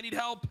 Endermen on me. I need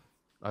help.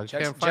 I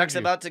Jack's, can't find Jack's you.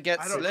 about to get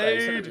I don't- You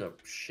said slayed. there's a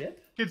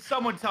ship. Can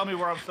someone tell me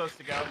where I'm supposed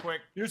to go,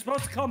 quick? You're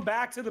supposed to come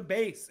back to the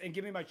base and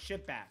give me my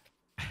shit back.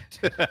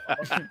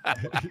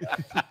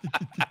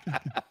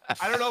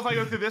 I don't know if I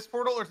go through this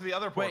portal or to the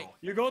other portal.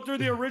 Wait. You go through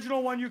the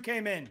original one you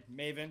came in,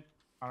 Maven.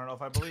 I don't know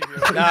if I believe you.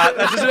 Nah,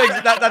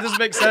 that doesn't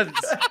make sense.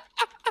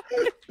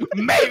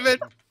 Maven.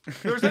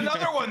 There's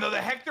another one though.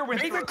 The Hector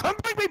went through. Maven, come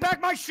bring me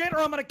back my shit or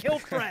I'm gonna kill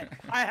Fred.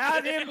 I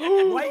have him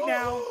right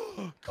now.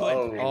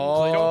 Clint,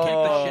 Oh. don't take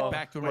the Oh. shit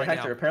back to him Wait, right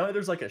Hector, now. apparently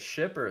there's like a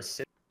ship or a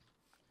city.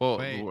 Well,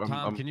 Wait,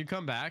 Tom, can you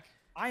come back?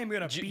 I am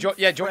gonna Do beat you-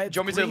 yeah, do you- Fred's do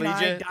you want me to lead you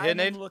green-eyed, here, Nate?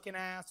 diamond-looking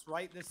ass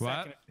right this What?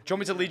 second. Do you want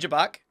me to lead you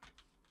back?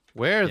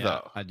 where Yeah,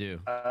 though? I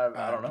do.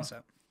 I don't know.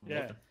 So-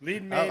 Yeah,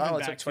 lead I'll Maven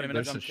take back 20 to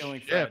minutes. I'm There's a killing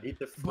ship. Fred. Eat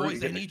the fruit.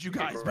 Boys, I need you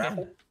guys,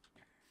 man.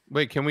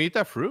 Wait, can we eat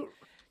that fruit?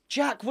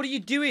 Jack, what are you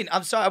doing?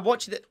 I'm sorry, I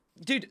watched it.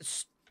 Dude,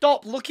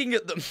 stop looking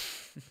at them.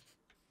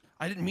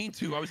 I didn't mean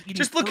to. I was eating.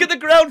 Just look fruit. at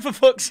the ground for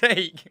fuck's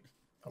sake.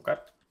 Okay.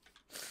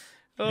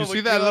 Oh you my see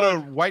that God.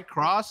 little white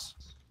cross?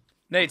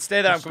 Nate,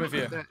 stay there. I'm coming for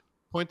you.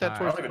 Point that I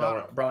towards don't the even know.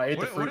 bottom. Bro, I ate the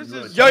What- fruit. what is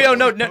really this? Yo, quick. yo,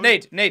 no, What no,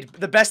 is Nate.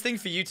 The best thing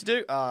for you to do,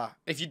 if you What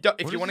want is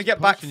to this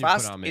get back potion you put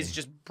fast, on me? is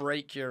just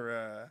break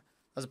your.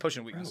 As a potion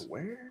of Bro, weakness.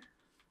 where?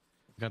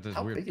 Got this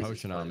How weird big is this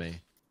potion on place?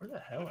 me. Where the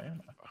hell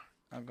am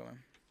I? I'm going.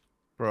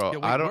 Bro, Yeah,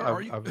 wait, I don't. Where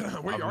are you, I've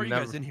where are you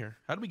never- guys in here?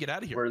 How do we get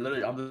out of here? We're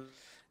literally. I'm just.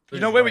 You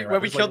know where we running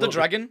around. killed There's, like, the little-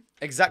 dragon?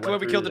 Exactly where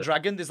went we killed the through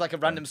dragon. There's like a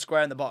random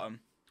square in the bottom.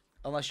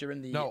 Unless you're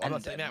in the. No, I'm not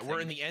end saying end that. We're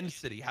thing. in the end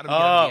city. How do we get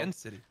out of the Oh. end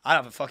city? I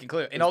don't have a fucking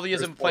clue. In all the years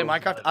There's of playing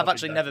portals, Minecraft, but I've I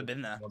actually think never that's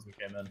been there. Once we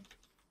came in.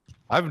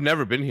 I've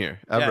never been here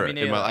Yeah, ever me in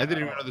neither. my. I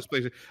didn't even know this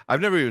place. I've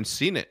never even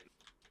seen it.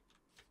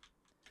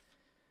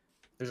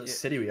 There's a Yeah.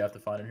 city we have to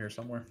find in here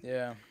somewhere.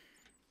 Yeah.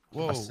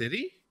 Whoa. A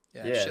city?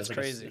 Yeah, Yeah, shit's it's like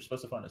crazy. you're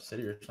supposed to find a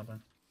city or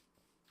something.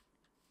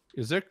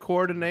 Is there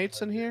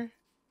coordinates in here?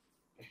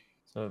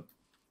 So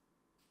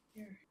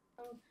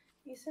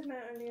You said my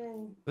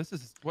onion. This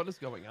is what is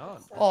going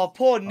on. Oh,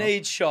 poor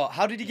Nade shot.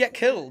 How did he get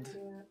killed?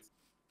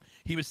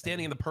 He was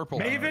standing in the purple.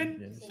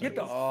 Maven, get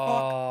the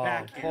Oh, fuck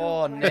back here.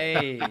 poor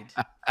Nade.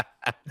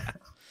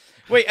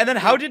 Wait, and then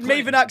how did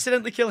Maven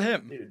accidentally kill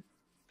him? dude,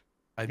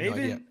 I have no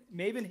idea.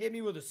 Maven hit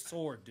me with a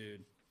sword,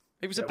 dude.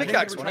 It was a Yeah, we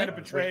pickaxe, were wasn't trying it?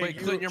 to betray Wait,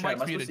 you. Clint, your Chad, am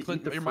mic's I supposed muted. to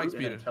Clint, eat the your fruit mic's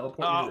and then muted. teleport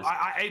me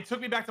to this? It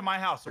took me back to my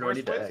house. So Or do I where's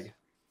need the Fliz? egg?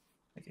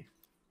 Thank you.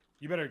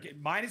 You better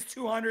get minus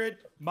 200,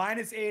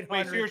 minus 800.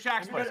 Wait, so you're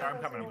Shaq's You place. better-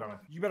 I'm coming.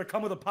 You better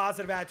come with a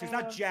positive attitude. It's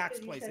Oh, not Jack's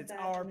you place. said It's that,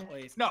 our yeah.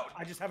 place. No.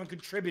 I just haven't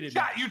contributed.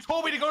 Chat, you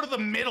told me to go to the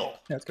middle.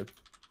 Yeah, that's good.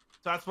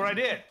 So that's what I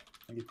did.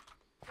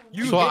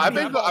 You So hit I've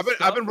me been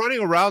with I've been running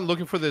around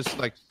looking for this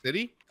like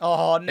city.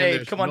 Oh, Nade,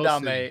 there's come on no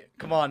down, city. mate.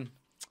 Come on.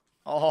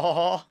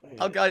 Oh,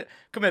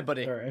 come here,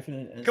 buddy.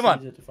 Come Come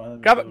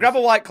on. Grab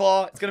a white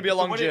claw. It's gonna be a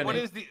long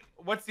journey.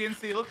 What's the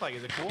NC look like?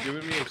 Is it cool?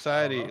 Giving me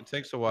anxiety. It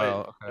takes a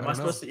while. Am Okay. I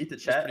supposed to eat the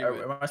chat? pretty Or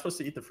weird. am I supposed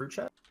to eat the fruit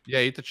chat? Yeah,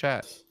 eat the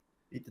chat.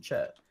 Eat the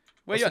chat.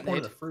 Where What's you the at, point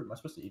of Nade? the fruit? Am I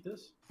supposed to eat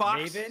this?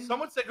 Fox. Maven?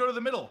 Someone said go to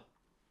the middle.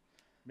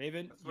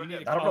 Maven, what you it need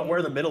is. to I don't know come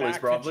where the middle is,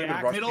 back bro. to I'm literally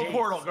Jack's rushing. Middle base.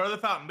 portal. Go to the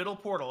fountain. Middle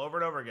portal. Over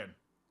and over again.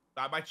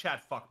 My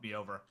chat fucked me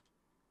over.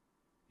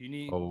 You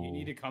need Oh.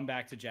 to come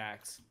back to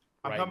Jack's.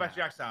 I'm right coming back to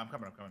now. Jack's now. I'm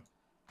coming.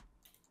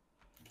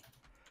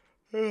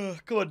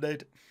 Come on,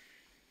 Nade.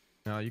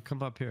 No, you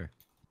come up here.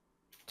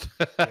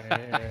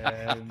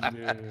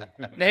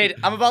 Nade,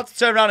 I'm about to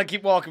turn around and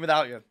keep walking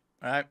without you.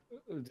 All right.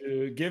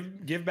 Dude,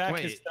 give back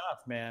his Wait. stuff,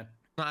 man.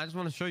 No, I just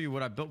want to show you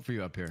what I built for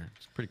you up here.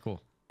 It's pretty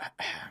cool.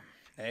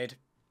 Nade.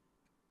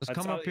 Just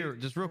come up here,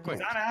 just real quick.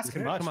 He's not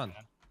asking much. Come on. Man.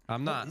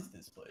 I'm not. What is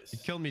this place? You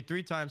killed me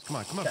 3 times. Come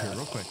on, come up here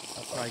real quick.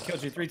 I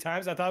killed you 3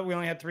 times. I thought we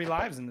only had 3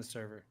 lives in this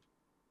server.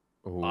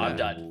 Ooh. I've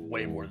died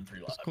way more than 3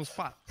 It's lives. a cool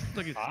spot.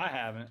 I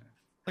haven't.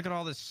 Look at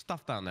all this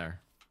stuff down there.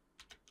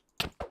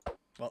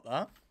 What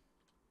that?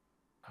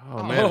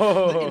 Oh man.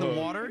 In the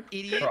water,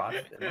 idiot. Bro,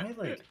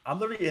 I'm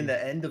literally in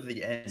the end of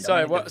the end.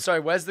 Sorry, I'm what? in Sorry,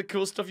 where's the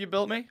cool stuff you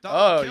built me?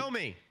 Don't kill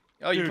me.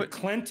 Oh, you Dude, put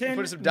Clinton, you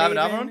put some diamond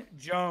armor on? Maven,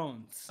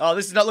 Jones. Oh,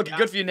 this is not looking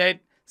good for you, Nade.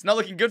 It's not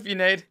looking good for you,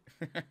 Nade.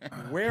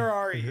 Where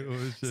are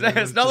you?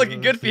 It's not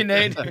looking good for you,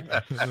 Nade.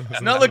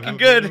 It's not looking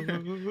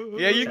good.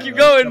 Yeah, you keep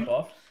Jump going.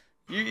 off.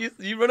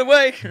 You run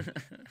away.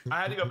 I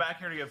had to go back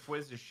here to get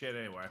Fwizz's shit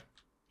anyway.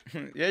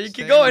 Yeah, you keep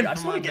Stay going. I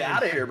just want to get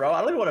out of here, bro.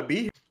 I don't even want to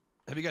be here.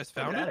 Have you guys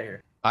Get found out of it?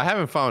 here. I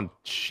haven't found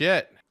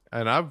shit,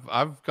 and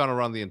I've gone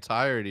around the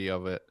entirety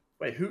of it.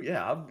 Wait, who?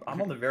 Yeah,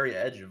 I'm on the very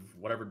edge of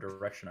whatever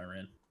direction I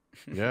ran.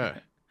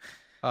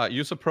 Yeah.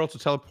 Use a pearl to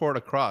teleport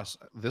across.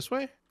 This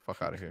way?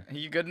 Fuck out of here. Are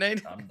you good,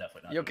 Nade? I'm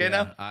definitely not. You okay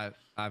now?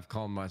 I've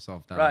calmed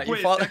myself down. Right, you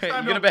Wait, follow, next you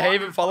time gonna don't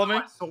behave walk and follow me?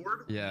 my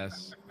sword?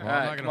 Yes. Well,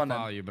 Alright, I'm not come gonna on then.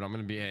 follow you, but I'm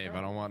gonna behave.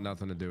 I don't want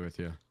nothing to do with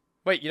you.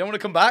 Wait, you don't want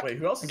to come back Wait,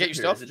 who else and is get in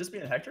your here? stuff? Is it just me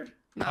and Hector?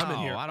 No, I'm in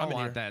here. I I'm don't in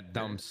want here. that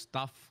dumb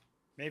stuff.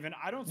 Maven,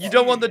 I don't. You see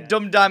don't want the yet.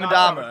 dumb diamond No,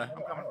 armor.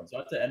 Is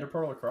that the ender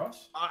pearl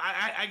across?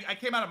 I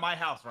came out of my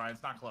house, Ryan.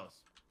 It's not close.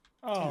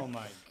 Oh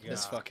my god.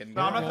 This fucking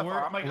No, I'm guy. not that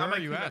far. I'm like, where I'm are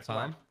like you 2 at, minutes away.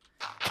 Tom?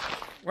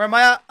 Where am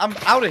I at? I'm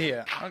out of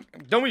here. I'm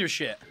done with your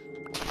shit.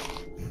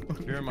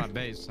 If you're in my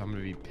base, I'm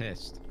gonna be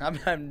pissed.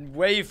 I'm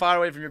way far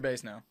away from your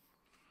base now.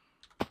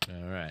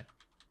 All right.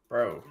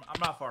 Bro, I'm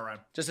not far, Ryan.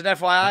 Just an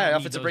FYI, I don't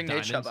offered need to bring those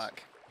Nate shot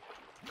diamonds.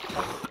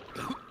 back.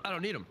 I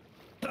don't need them.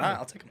 Alright,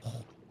 I'll take him.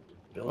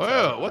 Bill Whoa,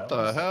 Tyler what the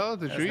Islands. hell?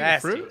 Did That's you eat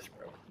nasty. fruit?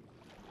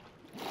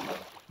 Bro.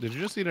 Did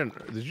you just eat an?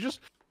 Did you just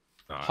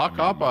No, Huck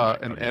I up, mean, my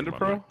bad, an my bad, ender my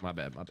pearl? bad, My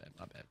bad, my bad,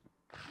 my bad.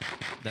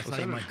 That's Was not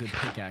that even a- my good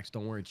pickaxe.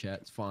 Don't worry,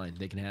 chat. It's fine.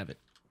 They can have it.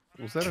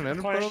 was that an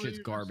ender Question. pearl? Shit's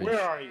garbage.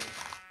 Where are you?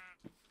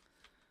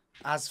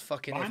 As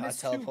fucking if I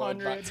Minus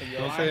teleported back to 200. your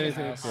Don't say house.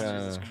 anything. Yeah.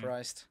 Jesus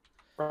Christ.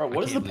 Bro,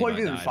 what is the can't point of believe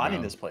I even died, finding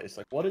bro. this place?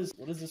 Like, what is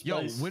this Yo,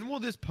 place? when will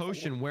this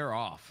potion wear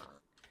off?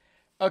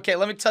 Okay,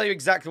 let me tell you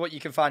exactly what you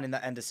can find in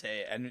that Ender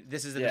City, and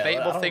this is a Yeah,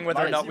 debatable I don't- thing whether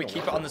why or is not it we even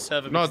keep it worth on the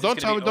server. No, because don't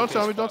it's tell me. gonna be Don't OP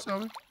tell as me. Don't fuck. tell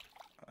me.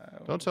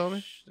 Don't tell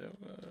me.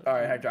 All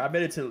right, Hector, I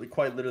made it to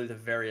quite literally the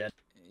very end.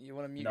 You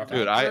want to mute No, your dude,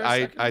 Dude, mic for a I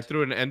second?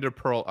 threw an ender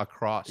pearl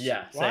across.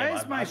 Yeah, same. Why is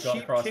I've- my I've gone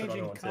sheep across another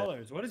changing one, too.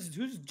 colors? What is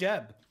who's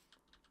Jeb?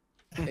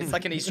 It's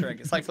like an Easter egg.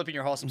 It's like flipping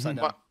your horse upside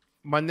down.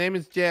 My name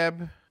is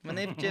Jeb. My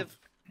name's Jiv.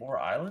 More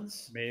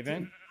islands?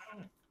 Maven.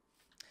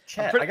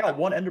 Chat, pretty- I got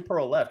 1 ender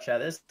pearl left, chat.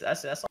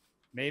 That's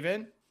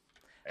Maven.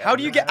 How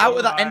do you get out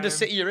of that Ender Ryan.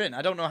 City you're in?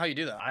 I don't know how you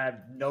do that. I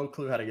have no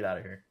clue how to get out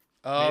of here.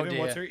 Oh Maven,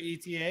 what's dear. her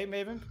ETA,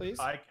 Maven, please?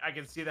 I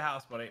can see the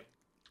house, buddy.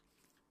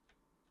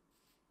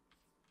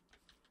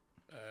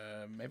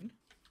 Maven?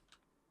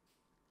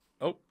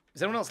 Oh,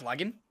 is anyone else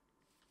lagging?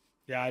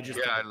 Yeah, I just.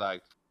 Yeah, I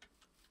liked.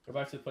 Go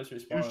back to the place where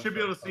you spawned. You should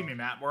be able to see me,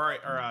 Matt. Where are,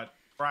 or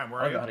Brian,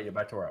 where I are don't know how you? to get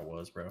back to where I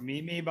was, bro.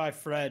 Meet me by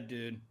Fred,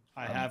 dude.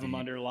 I I'm have him deep.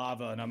 under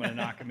lava, and I'm gonna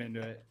knock him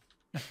into it.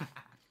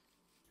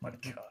 My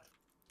God.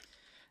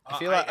 I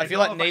feel I like I don't feel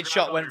know like if I Nate can Shot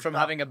handle went your from stuff.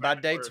 having a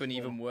bad day First to an of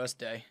all. even worse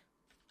day.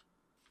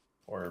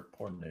 Poor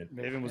Nate.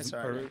 Maven was It's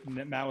alright.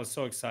 Matt was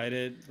so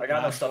excited. I got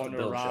enough Last stuff to one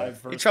build, arrive,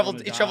 Chat. first He traveled.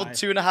 one He to traveled die.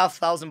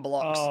 2,500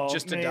 blocks Oh,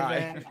 just to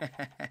die.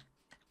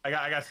 I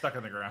got stuck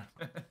on the ground.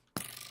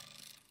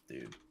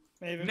 Dude.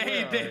 Maven, Nate,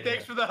 where are Nate, you?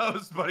 thanks for the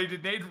host, buddy.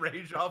 Did Nate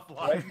rage Oh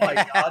offline? my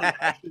God, he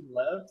actually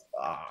left?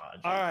 Ah,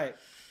 All right, you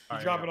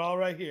Alright, drop yeah. it all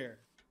right here.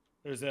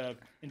 There's a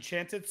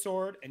enchanted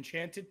sword,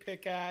 enchanted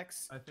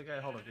pickaxe. I think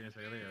I hold on. Give me a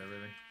second. I think I got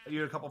everything. You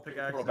had a couple Bro,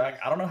 pickaxes. back.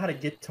 I don't know how to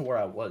get to where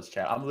I was,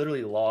 chat. I'm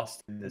literally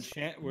lost in this.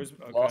 Where's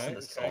Lost in okay? the Okay,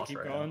 sauce keep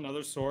right going. now.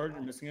 Another sword.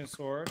 You're missing a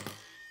sword.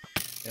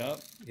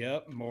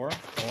 Yep. More.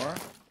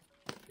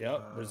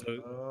 Yep. There's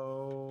a.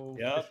 Oh,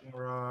 Yep. fishing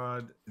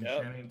rod, Yep.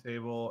 enchanting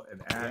table,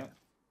 and axe. Yep.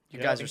 You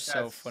Yeah, guys I are think so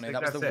that's- funny. I That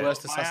think was the that's it.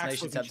 worst My axe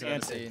assassination was attempt I've ever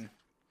enchanted. seen.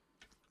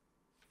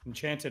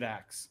 Enchanted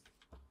axe.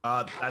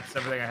 That's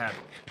everything I had.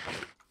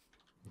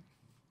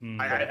 Hmm.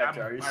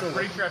 Hector, are you still I'm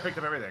pretty sure I picked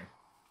up everything.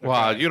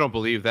 Wow, Okay. you don't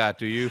believe that,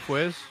 do you,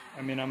 Fwiz?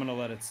 I mean, I'm gonna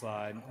let it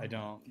slide. I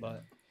don't,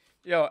 but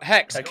Yo,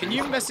 Hex, Hex, can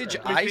you message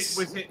Ice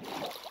Was it,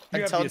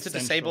 and have tell the him to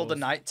disable the essentials.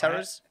 night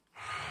terrors?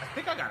 I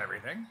think I got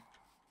everything.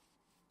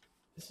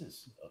 This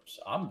is.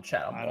 I'm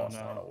chat. I'm I don't lost. I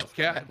don't know. know what's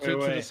Yeah, going to, Wait, to,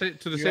 wait. disa-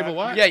 to You disable have-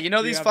 what? Yeah, you know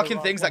You these have the fucking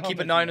wrong- things that what keep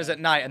helmet annoying do us you at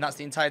night, and that's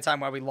the entire time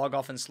where we log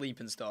off and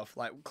sleep and stuff.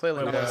 Like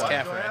clearly Wait, no one's what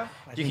care do for I it.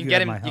 have? You can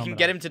get him. You can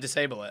get him to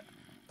disable it.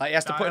 Like he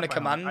has to No, I put in a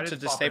have my helmet. command I to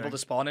just swap disable everything. the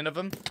spawning of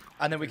them,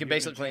 and then we can Give me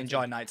basically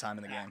enjoy nighttime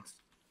in the game.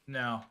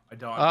 No, I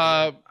don't.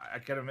 Uh, I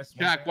could have missed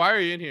one Jack, thing. why are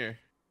you in here?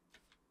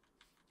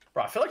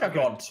 Bro, I feel like I've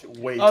gone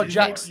way Oh, too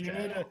Jax. far, You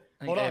chat. need to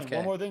I hold think on. AFK.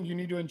 One more thing. You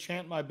need to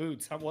enchant my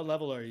boots. What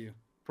level are you?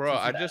 Bro,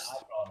 Since I that, just...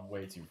 I've gone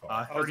way too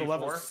far. I was a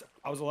level. 34?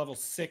 I was a level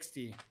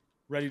 60,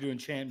 ready to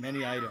enchant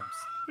many items.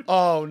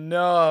 Oh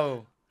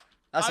no,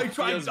 I that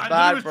tried. feels I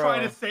bad, was bro.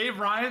 trying to save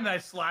Ryan, and I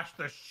slashed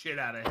the shit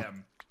out of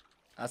him.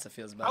 That's what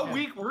feels about. How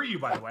weak were you,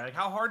 by the way? Like,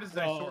 how hard does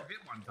that sword hit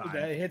one time?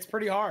 It hits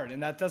pretty hard,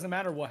 and that doesn't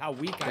matter how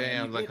weak I am.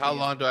 Damn, You like hit how me.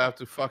 long do I have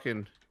to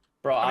fucking?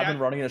 Bro, I've mean,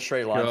 been running in a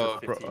straight line Yo,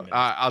 for bro, 15 minutes.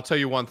 I'll tell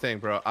you one thing,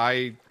 bro.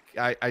 I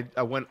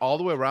went all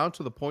the way around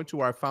to the point to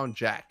where I found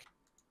Jack.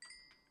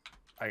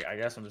 I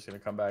guess I'm just gonna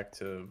come back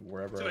to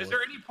wherever. So, I is was. there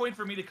any point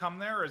for me to come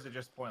there, or is it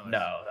just pointless?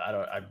 No, I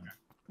don't.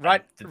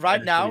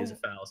 Right now, is a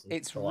fallacy.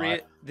 it's a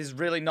lie. there's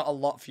really not a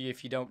lot for you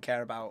if you don't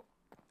care about.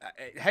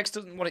 Hex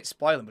doesn't want it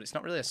spoiling, but it's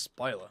not really a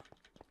spoiler.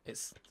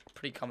 It's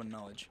pretty common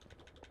knowledge.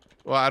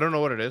 Well, I don't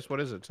know what it is. What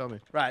is it? Tell me.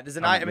 Right, there's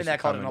an item in there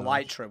called an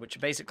elytra, which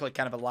basically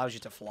kind of allows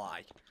you to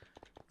fly,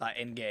 like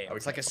in game.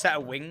 It's like a set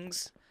of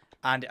wings,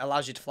 and it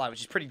allows you to fly, which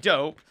is pretty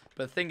dope.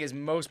 But the thing is,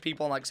 most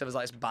people on like servers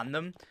like this ban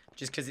them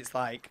just because it's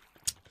like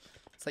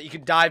you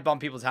could dive bomb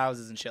people's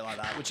houses and shit like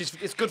that, which is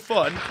it's good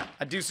fun.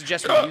 I do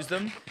suggest we use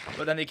them,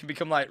 but then they can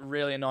become like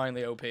really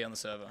annoyingly OP on the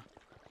server.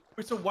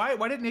 Wait, so why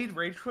did Nate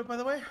rage quit, by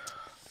the way?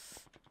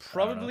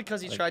 Probably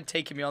because he tried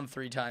taking me on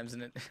 3 times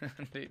and it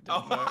didn't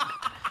work.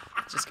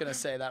 Just gonna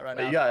say that right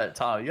now. You got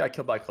Tom. You got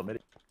killed by chlamydia.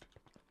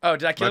 Oh,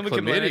 did I kill him with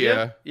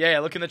chlamydia? Yeah,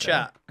 look in the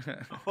chat.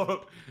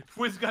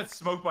 Fwiz got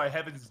smoked by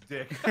Heaven's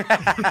dick.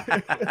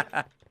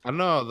 I don't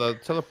know. The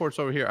teleport's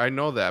over here. I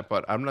know that,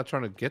 but I'm not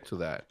trying to get to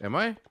that. Am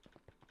I?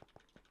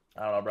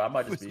 I don't know, bro. I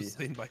might just Fwiz be. was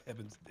slain by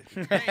Heaven's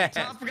dick. Hey,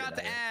 Tom forgot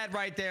to add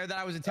right there that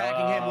I was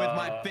attacking him with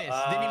my fist.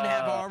 Didn't even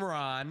have armor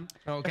on.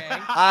 Okay.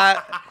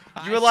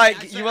 You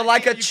were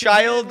like a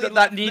child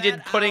that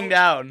needed putting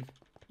down.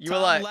 You were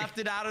Tom like. left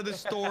it out of the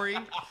story.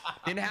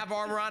 Didn't have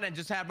armor on and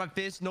just had my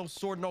fist, no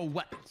sword, no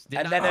weapons. Did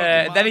And not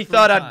then argue he three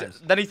thought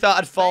times.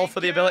 I'd fall Thank for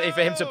the ability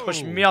for him to you.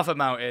 push me off a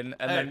mountain,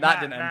 and Hey, then that Matt,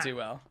 didn't end Matt. too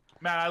well.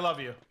 Matt, I love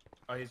you.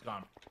 Oh, he's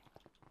gone.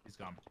 He's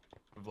gone.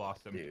 We've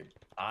lost him. Dude,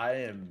 I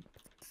am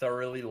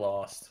thoroughly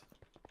lost.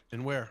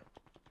 And where?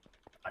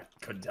 I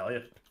couldn't tell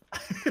you. I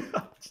This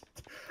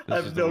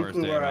have is the no worst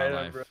clue day where of my I am,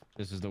 life. bro.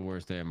 This is the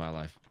worst day of my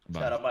life.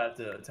 Chad, Bye. I might have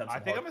to attempt. I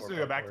some think I'm just hardcore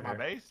gonna go back to parkour my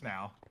here. base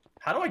now.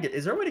 How do I get?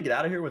 Is there a way to get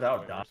out of here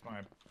without dying?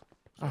 Where's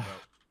my-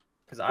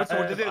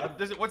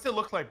 Because What's it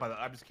look like? By the?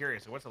 I'm just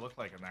curious. What's it look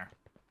like in there?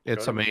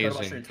 It's Go to my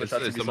amazing. stream, It's,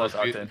 Twitch.tv it's the most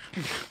 /Octane.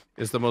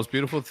 it's the most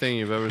beautiful thing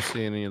you've ever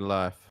seen in your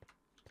life.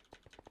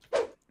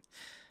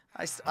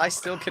 I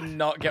still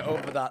cannot get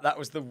over that. That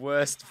was the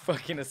worst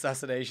fucking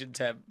assassination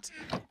attempt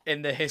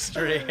in the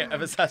history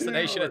of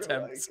assassination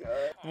attempts.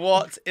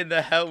 What in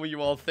the hell were you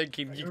all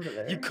thinking?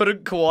 You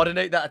couldn't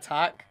coordinate that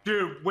attack?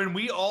 Dude, when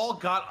we all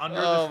got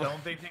under Oh. the stone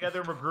thing together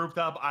and were grouped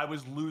up, I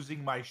was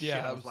losing my shit.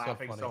 Yeah, I it was was so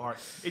laughing so, funny. hard.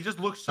 It just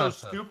looked so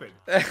stupid.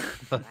 Yeah,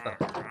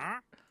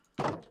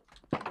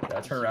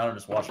 I turn around and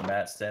just watch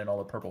Matt stand in all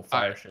the purple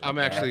fire shit. I'm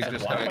like actually that.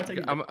 just Why am I gonna.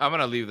 taking- I'm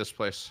gonna leave this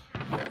place.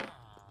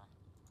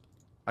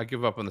 I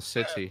give up on the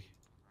city.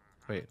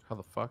 Wait, how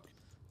the fuck?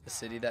 The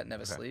city that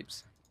never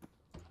sleeps.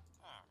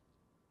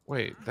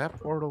 Wait, that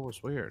portal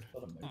was weird.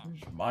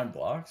 Mine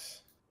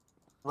blocks.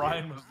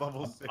 Ryan was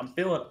level 6. I'm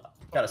feeling.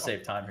 Gotta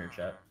save time here,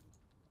 chat.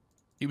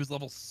 He was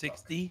level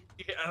 60.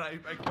 Yeah, and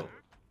I killed him.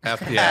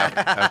 After, yeah.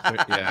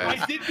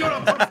 I did do it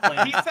on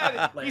purpose.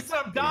 He said,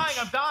 I'm dying,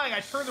 I'm dying. I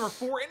turned, there were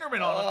 4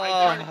 Endermen on him. I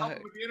tried to help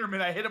him with the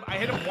Enderman. I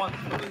hit him once.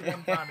 Only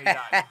one time he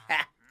died.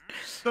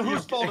 So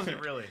whose fault is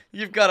it really?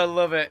 You've got to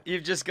love it.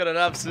 You've just got to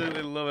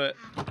absolutely love it.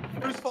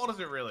 Whose fault is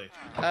it really?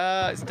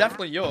 It's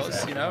definitely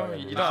yours, you know?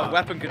 You don't have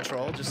weapon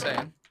control, just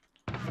saying.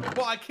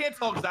 Well, I can't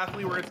tell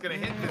exactly where it's going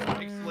to hit this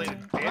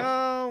pixelated bitch.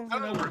 Oh, I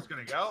don't know where it's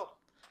going to go.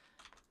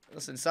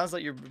 listen, sounds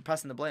like you're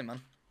passing the blame,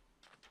 man.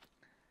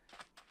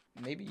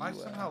 Maybe you, I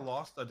somehow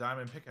lost a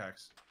diamond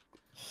pickaxe.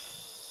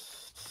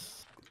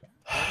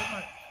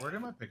 Where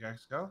did my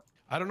pickaxe go?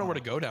 I don't know where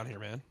to go down here,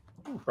 man.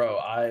 Bro,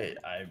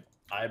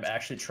 I'm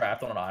actually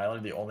trapped on an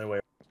island. The only way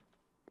to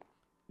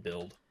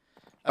build.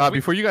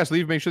 Before you guys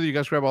leave, make sure that you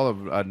guys grab all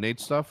of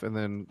Nate's stuff and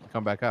then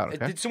come back out.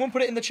 Okay? Did someone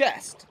put it in the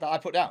chest that I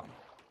put down?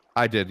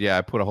 I did. Yeah,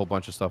 I put a whole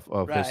bunch of stuff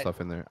of his Right. stuff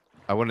in there.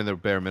 I went in there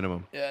bare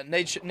minimum. Yeah,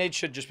 Nate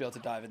should just be able to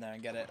dive in there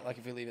and get it. Like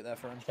if we leave it there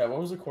for him. Yeah, what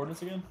was the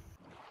coordinates again?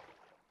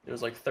 It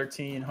was like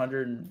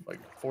 1300, and like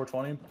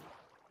 420,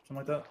 something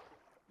like that.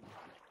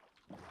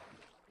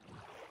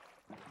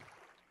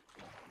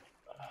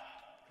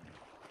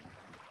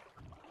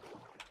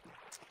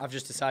 I've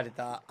just decided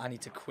that I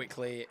need to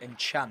quickly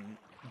enchant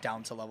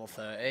down to level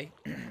 30.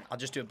 I'll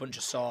just do a bunch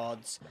of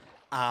swords,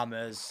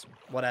 armors,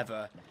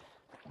 whatever.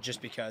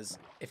 Just because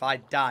if I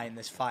die in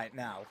this fight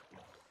now,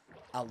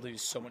 I'll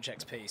lose so much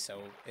XP,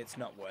 so it's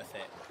not worth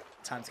it.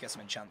 Time to get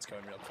some enchants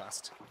going real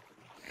fast.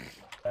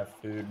 Have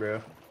food,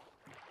 bro.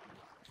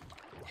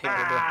 Hit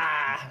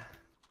the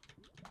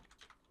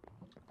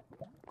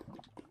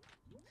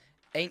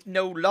Ain't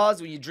no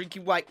laws when you're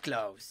drinking White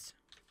Claws.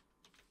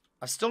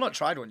 I've still not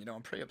tried one, you know.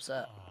 I'm pretty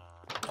upset.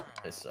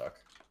 They suck.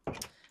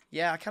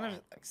 Yeah, I kind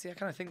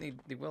of think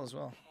they will as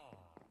well.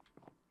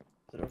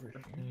 Is it over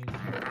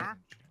here?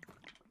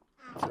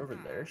 Is it over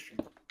there?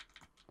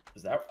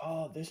 Is that?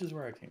 Oh, this is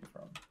where I came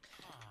from.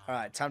 All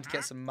right, time to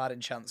get some mad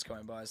enchants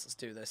going, boys. Let's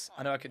do this.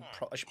 I know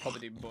I should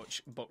probably do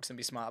books and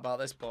be smart about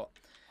this, but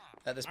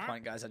At this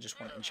point, guys, I just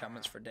want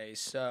enchantments for days.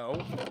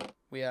 So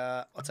we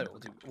I'll tell you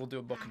what we'll do. We'll do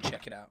a book and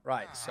check it out.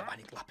 Right. So I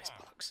need lapis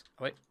blocks.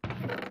 Oh, wait,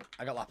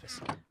 I got lapis.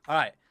 All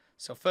right.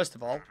 So first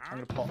of all, I'm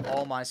gonna put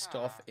all my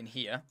stuff in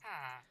here.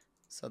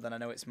 So then I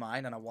know it's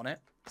mine and I want it.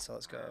 So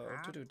let's go.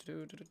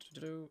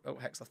 Oh,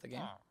 Hex left the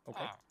game.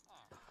 Okay.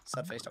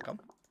 Sadface.com.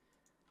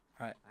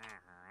 All right.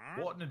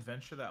 What an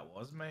adventure that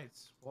was,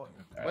 mates. What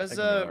an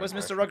Where's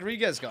Mr.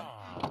 Rodriguez gone?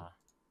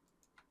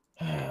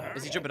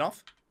 Is he jumping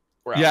off?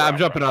 Yeah, I'm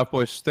jumping off,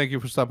 boys. Thank you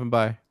for stopping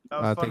by.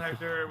 That was fun, thank you.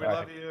 Hector. We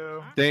love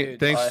you.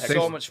 Thanks,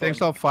 so much fun.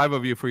 thanks all 5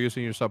 of you for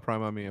using your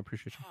subprime on me. I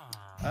appreciate you.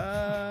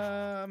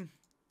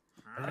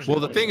 Well,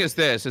 the thing is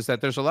that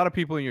there's a lot of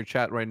people in your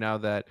chat right now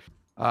that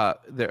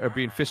they are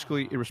being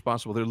fiscally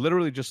irresponsible. They're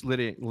literally just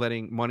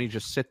letting money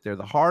just sit there.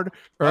 The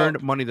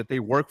hard-earned money that they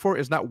work for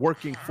is not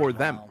working for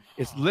them. Wow.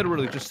 It's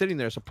literally just sitting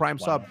there as a prime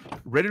sub,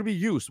 ready to be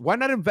used. Why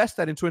not invest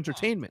that into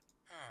entertainment?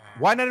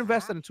 Why not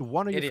invest that into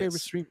one of your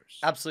favorite streamers?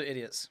 Absolute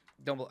idiots.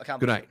 I can't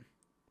Good believe night. it.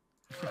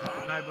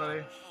 Good night,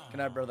 buddy. Good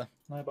night, brother.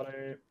 Bye, buddy.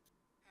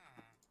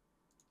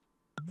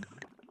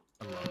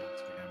 I love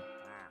this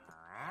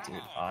game.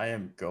 Dude, I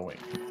am going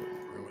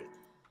through it.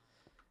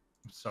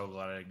 I'm so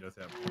glad I didn't go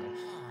through that portal.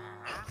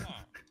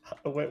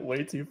 I went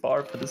way too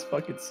far for this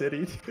fucking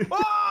city.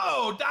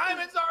 Whoa!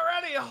 Diamonds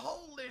already!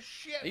 Holy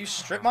shit! Are you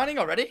strip mining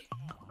already?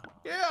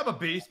 Yeah, I'm a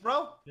beast,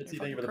 bro. Thank you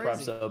fucking for the prime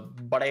crazy.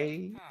 sub,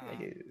 buddy.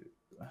 Thank you.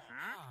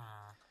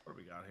 What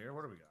do we got here?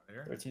 What do we got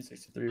here?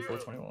 1363,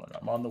 421.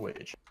 I'm on the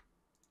wage.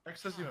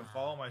 X doesn't even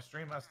follow my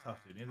stream. That's tough,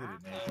 dude. Neither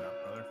did Nate,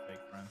 brother. Fake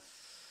friend.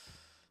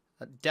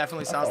 That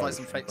definitely sounds like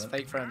some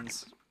fake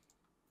friends.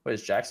 Wait,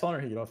 is Jax on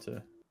or he get off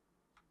to?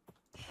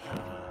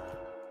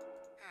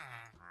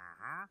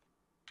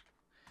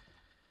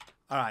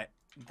 All right,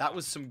 that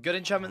was some good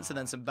enchantments and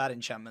then some bad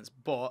enchantments.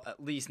 But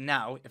at least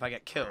now, if I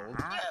get killed,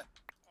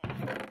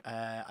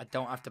 I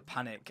don't have to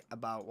panic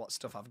about what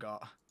stuff I've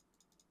got,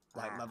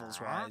 like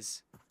levels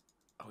wise.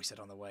 Oh, he said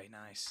on the way.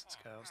 Nice. Let's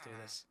go. Let's do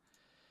this.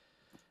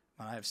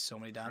 Man, I have so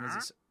many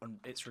diamonds.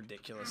 It's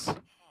ridiculous. I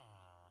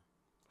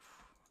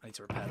need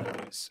to repair the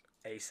boots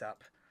ASAP.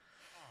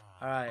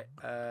 All right.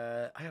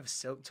 I have a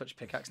silk touch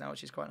pickaxe now,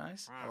 which is quite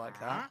nice. I like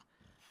that.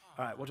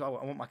 All right. What do I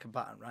want? I want my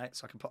combatant, right?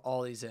 So I can put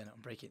all these in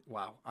and break it.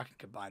 Wow. I can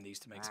combine these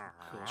to make some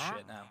cool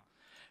shit now.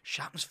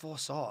 Sharpness 4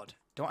 sword.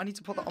 Don't I need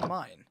to put that on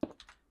mine?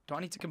 Don't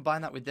I need to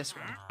combine that with this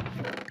one?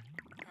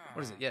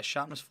 What is it? Yeah,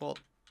 sharpness 4.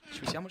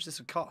 Should we see how much this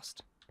would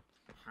cost?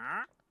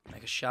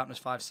 Make a sharpness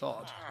 5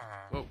 sword.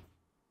 Whoa.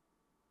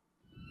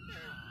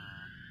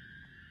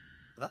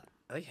 Are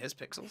they his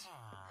pixels?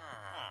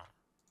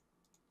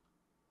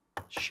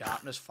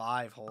 Sharpness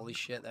 5. Holy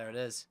shit, there it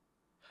is.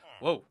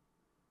 Whoa.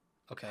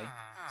 Okay.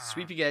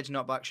 Sweeping edge,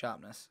 not back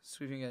sharpness.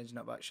 Sweeping edge,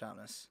 not back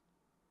sharpness.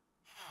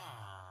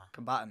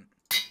 Combatant.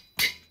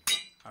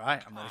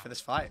 Alright, I'm ready for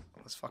this fight.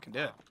 Let's fucking do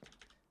it.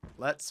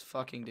 Let's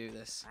fucking do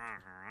this.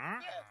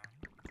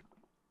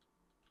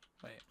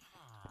 Wait.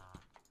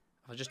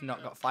 I've just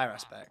not got fire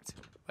aspect.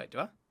 Wait, do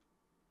I?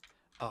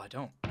 Oh, I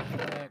don't.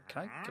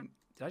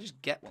 Did I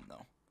just get one,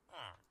 though?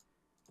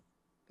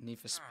 Need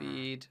for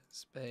speed.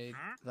 Spade.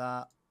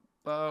 That.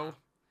 Bow.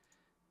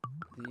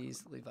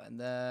 These. Leave that in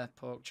there.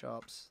 Pork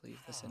chops. Leave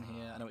this in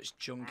here. I know it's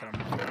junk and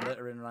I'm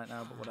littering right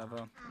now, but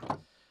whatever.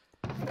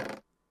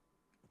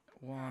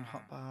 1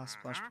 hot bar.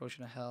 Splash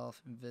potion of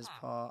health. Invis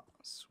pot.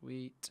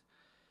 Sweet.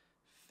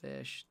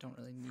 Fish. Don't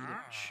really need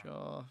it.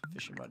 Sure.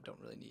 Fishing rod. Don't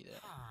really need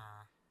it.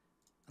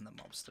 And the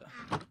mobster.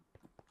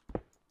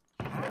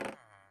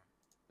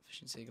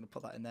 Efficiency, gonna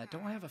put that in there.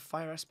 Don't I have a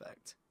fire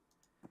aspect?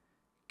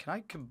 Can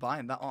I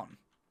combine that on?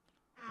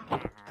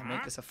 And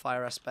make this a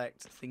fire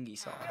aspect thingy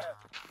sword?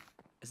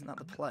 Isn't that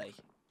the play?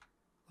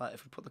 Like,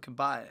 if we put the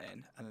combine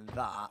in, and then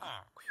that...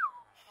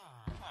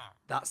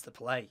 That's the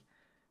play.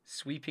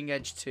 Sweeping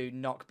edge 2,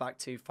 knockback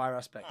 2, fire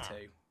aspect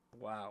 2.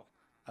 Wow.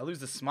 I lose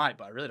the smite,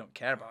 but I really don't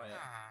care about it.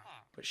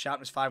 But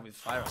sharpness 5 with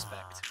fire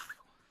aspect.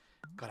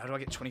 God, how do I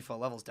get 24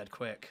 levels dead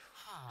quick?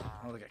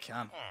 I don't think I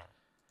can.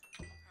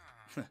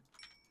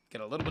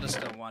 Get a little bit of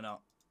stone, why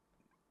not?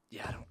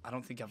 Yeah, I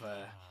don't think I've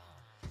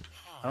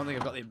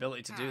got the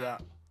ability to do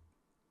that.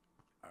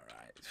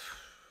 Alright.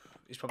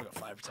 He's probably got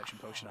fire protection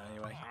potion on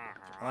anyway.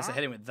 Unless I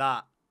hit him with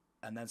that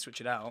and then switch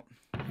it out.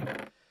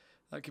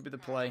 That could be the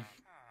play.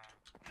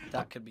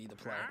 That could be the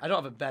play. I don't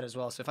have a bed as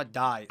well, so if I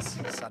die, it's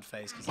a sad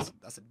face because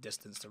that's a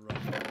distance to run.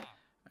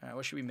 Alright,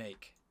 what should we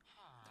make?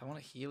 Do I want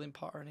a healing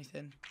pot or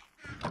anything?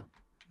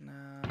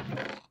 Nah.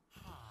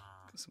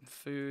 Got some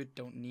food,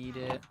 don't need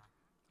it.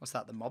 What's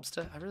that, the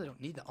mobster? I really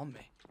don't need that on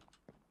me.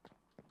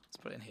 Let's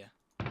put it in here.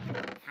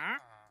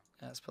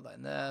 Yeah, let's put that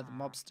in there. The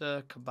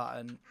mobster,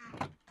 combatant.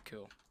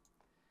 Cool.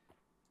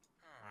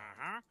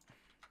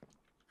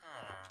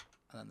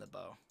 And then the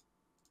bow.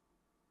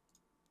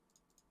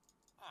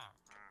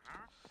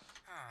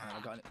 And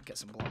I've got to get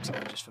some blocks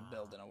on just for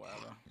building or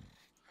whatever.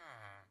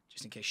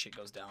 Just in case shit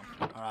goes down.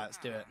 Alright, let's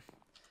do it.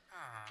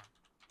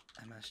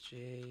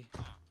 MSG.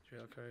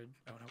 Drill code.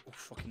 Oh no. Oh,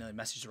 fucking nearly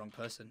messaged the wrong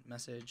person.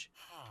 Message.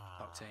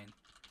 Octane.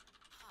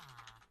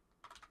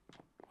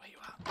 Where you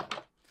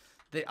at?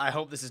 I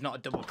hope this is not a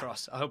double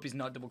cross. I hope he's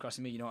not double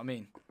crossing me, you know what I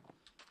mean?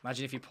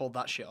 Imagine if he pulled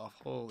that shit off.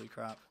 Holy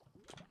crap.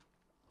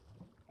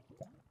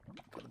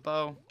 Got the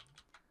bow.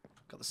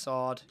 Got the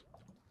sword.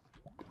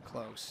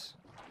 Close.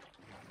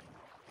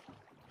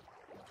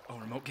 Oh,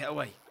 remote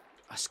getaway.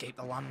 Escape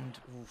the land.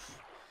 Oof.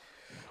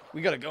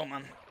 We gotta go,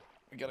 man.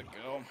 We gotta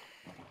go.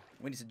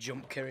 We need to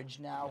jump courage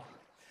now.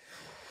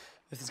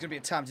 If there's gonna be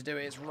a time to do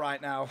it, it's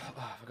right now.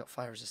 Oh, I've got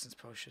fire resistance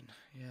potion.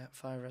 Yeah,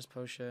 fire res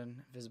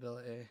potion,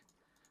 invisibility.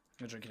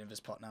 I'm gonna drink an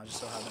invis pot now just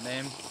so I have the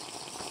name.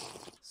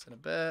 It's in a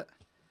bit.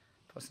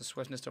 Potion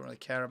swiftness, don't really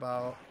care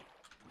about.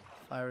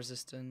 Fire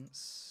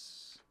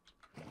resistance.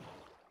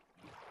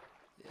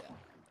 Yeah.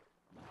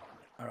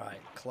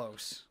 Alright,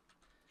 close.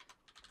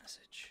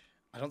 Message.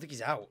 I don't think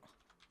he's out.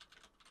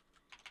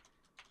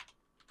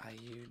 Are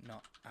you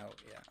not out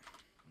yet?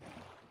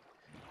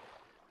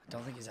 I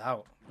don't think he's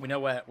out. We know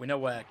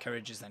where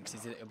Courage is then,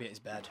 because he'll be at his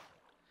bed.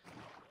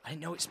 I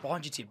didn't know it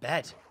spawned you to your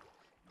bed.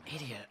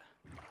 Idiot.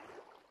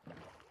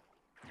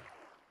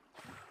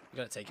 We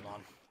gotta take him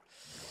on.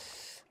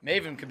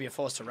 Maven could be a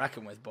force to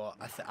reckon with, but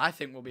I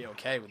think we'll be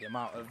okay with the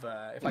amount of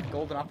if I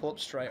golden apple up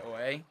straight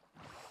away.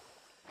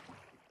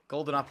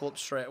 Golden apple up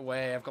straight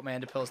away. I've got my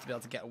ender pills to be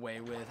able to get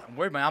away with. I'm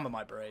worried my armor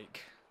might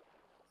break.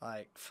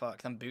 Like,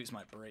 fuck, them boots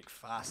might break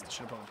fast. I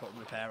should have probably put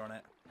repair on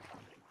it.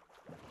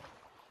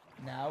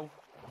 Now,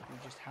 we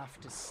just have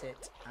to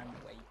sit and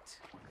wait.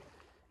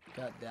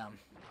 God damn.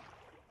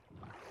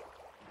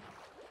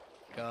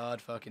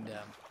 God fucking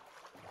damn.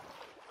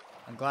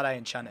 I'm glad I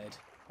enchanted.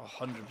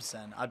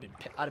 100%. I'd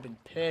have been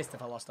pissed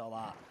if I lost all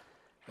that.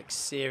 Like,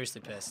 seriously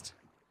pissed.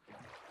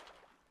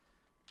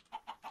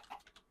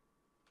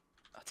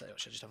 I'll tell you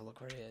what, should I just have a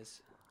look where he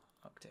is?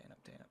 Octane.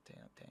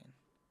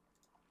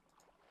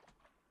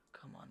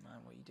 Come on, man,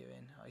 what are you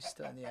doing? Oh, he's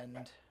still in the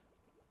end.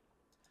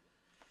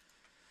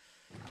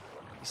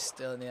 He's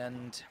still in the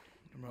end.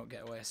 Remote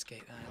getaway,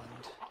 escape the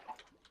island.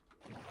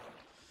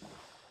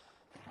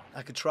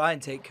 I could try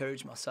and take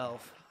Courage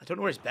myself. I don't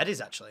know where his bed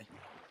is, actually.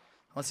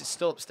 Unless it's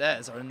still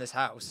upstairs or in this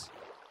house.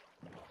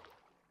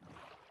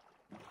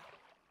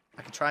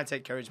 I could try and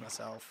take Courage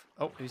myself.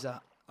 Oh, who's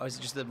that? Oh, is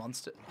it just the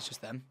monster? It's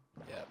just them?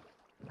 Yeah.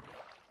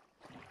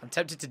 I'm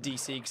tempted to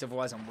DC because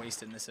otherwise I'm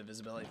wasting this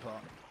invisibility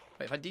part.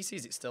 Wait, if I DC,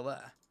 is it still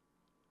there?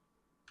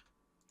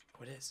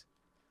 Oh, it is.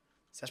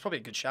 So that's probably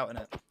a good shout,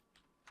 isn't it?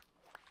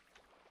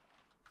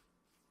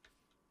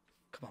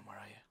 Come on, where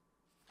are you?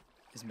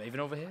 Is Maven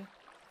over here?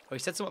 Oh, he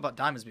said something about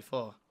diamonds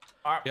before.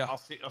 All right, Yeah. I'll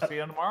see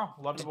you tomorrow.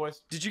 Love you,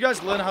 boys. Did you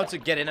guys learn how to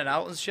get in and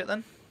out and shit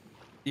then?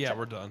 Yeah,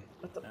 we're done.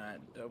 Alright,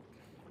 dope.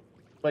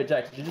 Wait,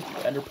 Jack, did you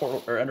just ender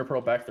portal or ender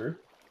pearl back through?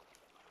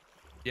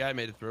 Yeah, I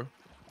made it through.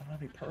 I don't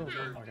have any pearls.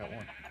 Oh, I got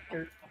one.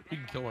 Here. You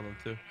can kill one of them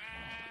too.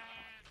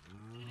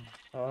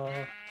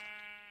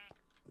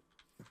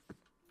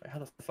 Wait, how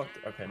the fuck?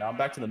 Okay, now I'm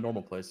back to the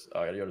normal place.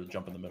 Oh, I gotta go to the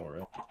jump in the middle,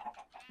 right?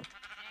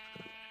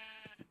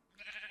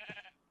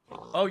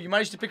 Oh, you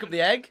managed to pick up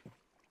the egg?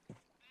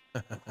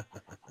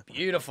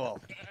 Beautiful.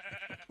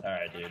 All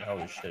right, dude.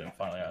 Holy shit! I'm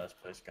finally out of this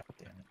place. God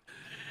damn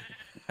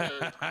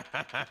it.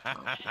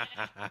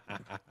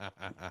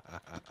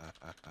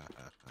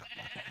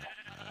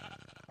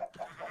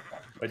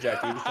 Wait,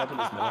 Jack, did you just jump in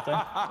this middle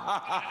thing?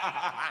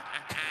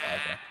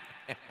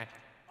 Okay.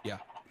 Yeah.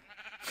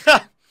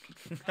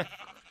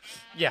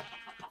 Yeah.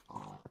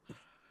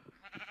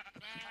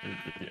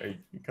 Are you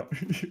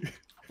coming?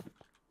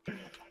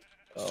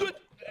 Oh.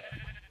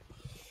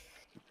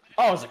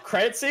 Oh, it's a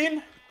credit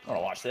scene? I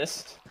wanna watch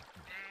this.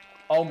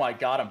 Oh my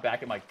god, I'm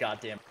back at my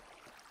goddamn.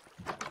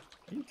 Are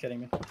you kidding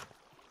me?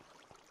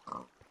 I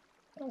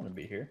don't wanna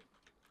be here.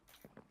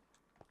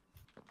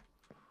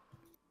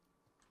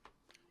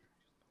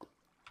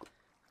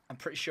 I'm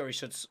pretty sure he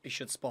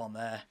should spawn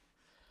there.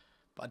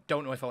 But I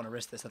don't know if I want to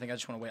risk this. I think I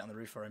just want to wait on the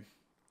roof for him.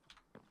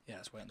 Yeah,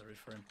 let's wait on the roof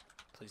for him.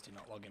 Please do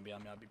not log in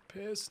behind me. I'd be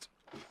pissed.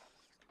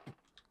 I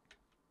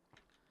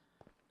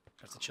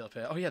have to chill up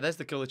here. Oh yeah, there's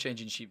the colour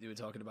changing sheep they were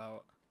talking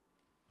about.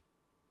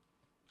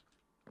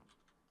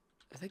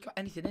 Have they got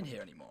anything in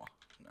here anymore?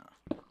 No.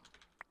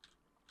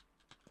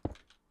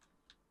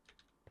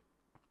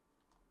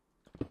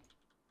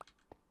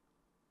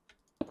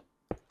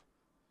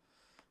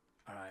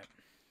 Alright.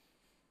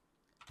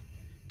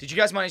 Did you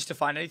guys manage to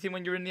find anything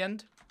when you were in the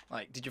end?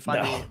 Like, did you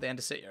find the end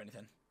of city or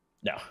anything?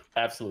 No,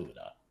 absolutely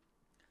not.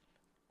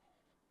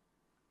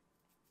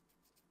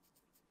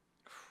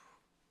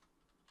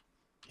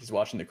 He's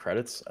watching the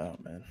credits? Oh,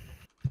 man.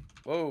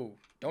 Whoa.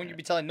 Don't you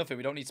be telling nothing.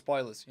 We don't need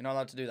spoilers. You're not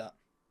allowed to do that.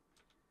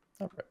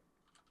 Okay.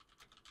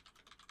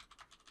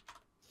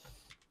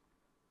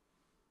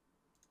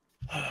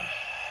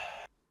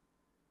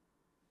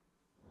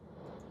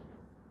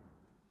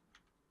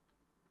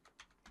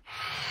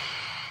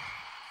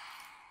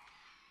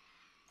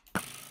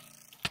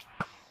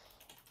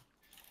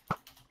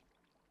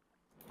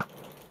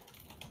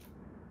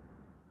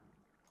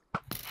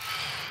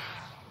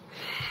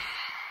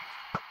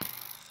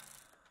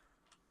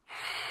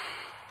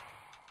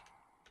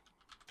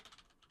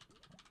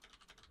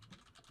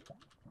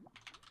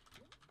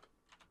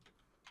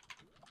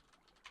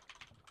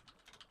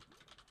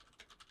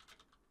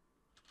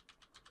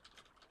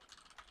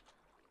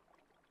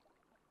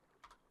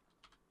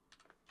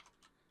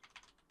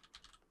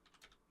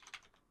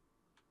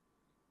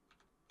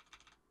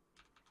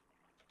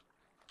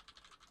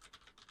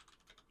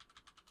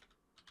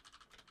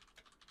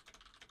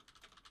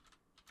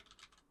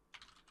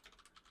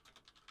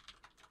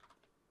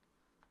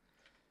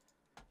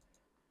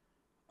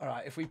 All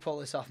right, if we pull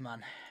this off,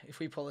 man. If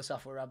we pull this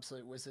off, we're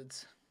absolute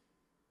wizards.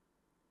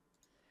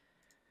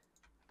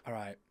 All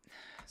right.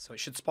 So it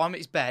should spawn at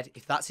his bed.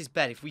 If that's his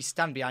bed, if we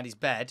stand behind his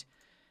bed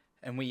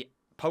and we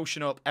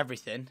potion up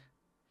everything,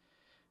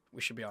 we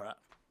should be all right.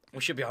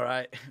 We should be all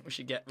right. We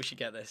should get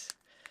this.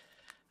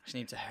 I just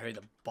need to hurry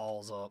the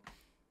balls up.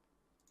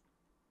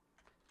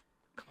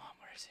 Come on,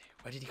 where is he?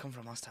 Where did he come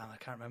from last time? I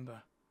can't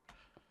remember.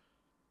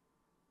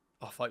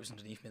 Oh, I thought he was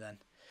underneath me then.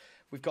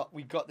 We've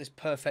got this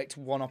perfect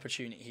one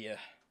opportunity here.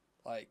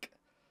 Like,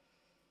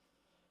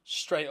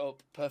 straight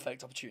up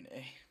perfect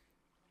opportunity.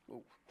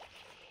 Ooh.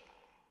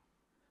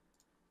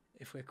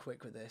 If we're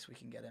quick with this, we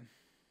can get him.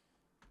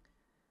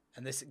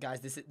 And this, guys,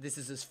 this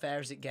is as fair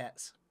as it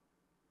gets.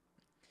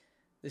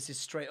 This is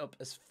straight up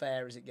as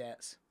fair as it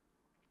gets.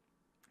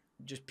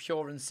 Just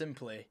pure and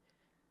simply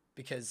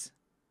because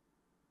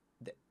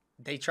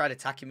they tried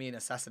attacking me and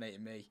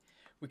assassinating me.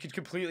 We could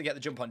completely get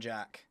the jump on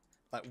Jack.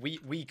 Like,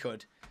 we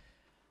could.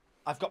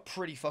 I've got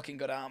pretty fucking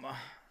good armor.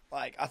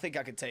 Like, I think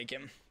I could take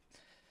him.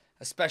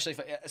 Especially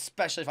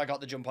if I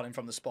got the jump on him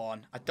from the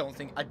spawn. I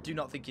do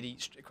not think he'd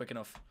eat quick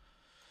enough.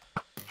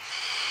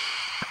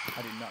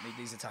 I do not need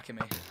these attacking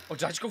me. Oh,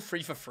 did I just go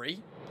free for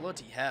free?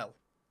 Bloody hell.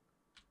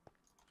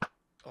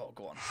 Oh,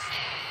 go on.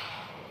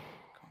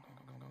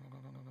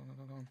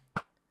 Go on.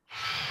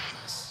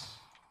 Yes.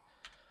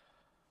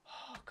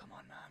 Oh, come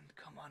on, man.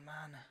 Come on,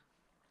 man.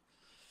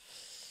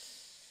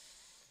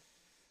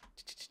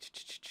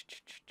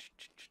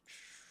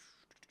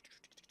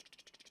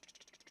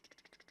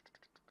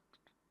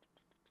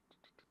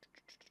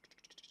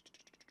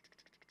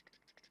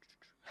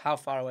 How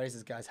far away is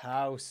this guy's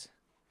house?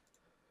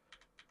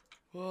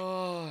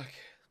 Fuck.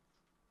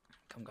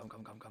 Come.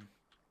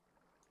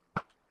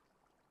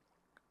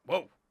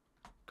 Whoa.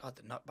 God,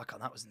 the knockback on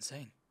that was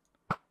insane.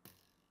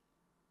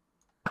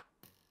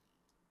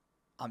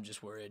 I'm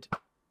just worried.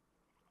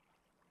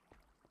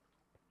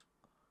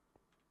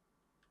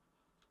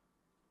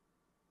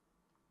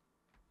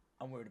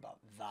 I'm worried about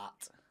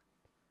that.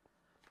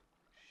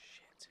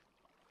 Shit.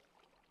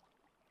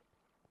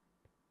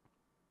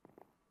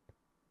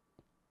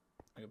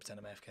 I'm gonna pretend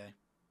I'm AFK.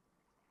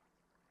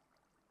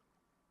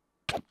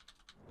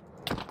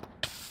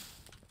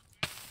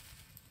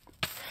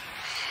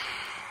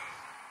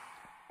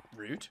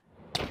 Rude.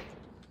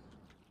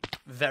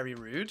 Very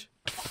rude.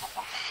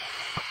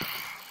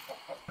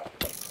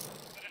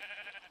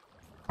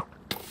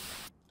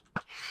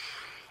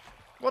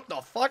 What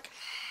the fuck?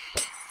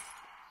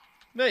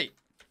 Mate,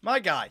 my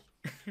guy.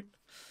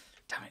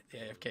 Damn it, the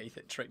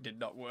AFK trick did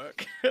not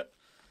work.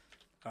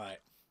 Alright.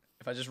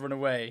 If I just run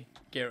away,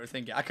 get rid of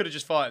thinking. I could have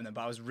just fought him then,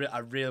 but I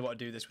really want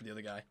to do this with the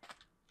other guy.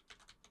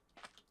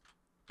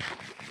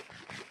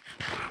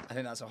 I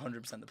think that's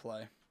 100% the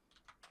play.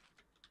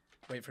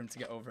 Wait for him to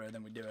get over it,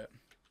 then we do it.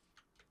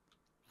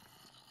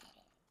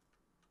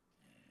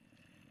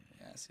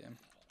 Yeah, I see him.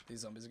 These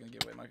zombies are going to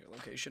give away my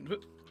location.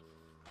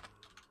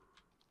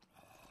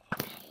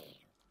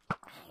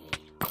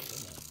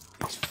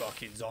 These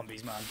fucking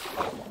zombies, man.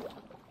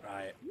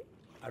 Right.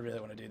 I really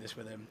want to do this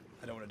with him.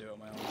 I don't want to do it on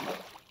my own.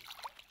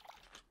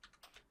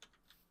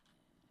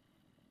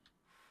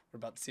 We're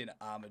about to see an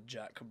armored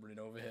Jack come running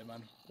over here,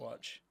 man.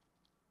 Watch.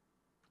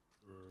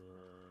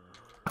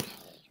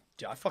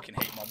 Dude, I fucking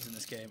hate mobs in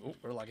this game. Oh,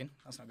 we're lagging.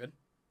 That's not good.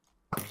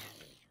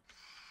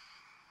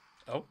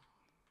 Oh.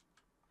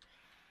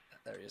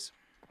 There he is.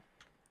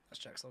 That's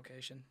Jack's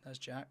location. There's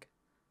Jack.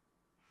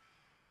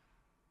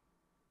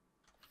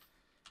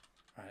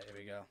 Alright, here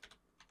we go.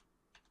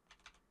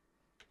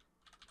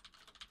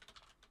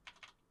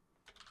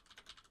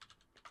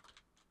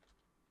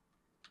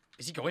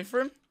 Is he going for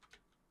him?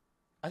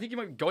 I think he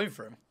might be going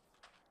for him.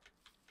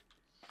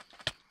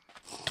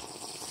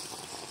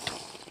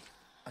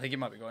 I think he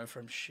might be going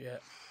for him.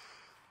 Shit.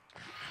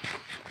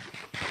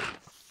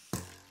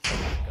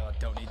 God,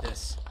 don't need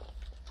this.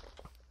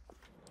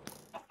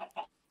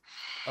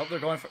 Oh, they're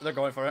going for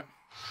it.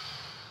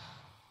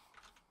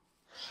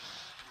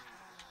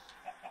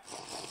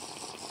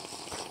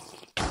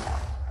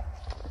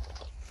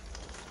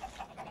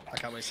 I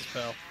can't waste this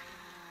pearl.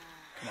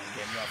 Come on,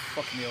 game, you are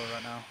fucking me over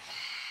right now.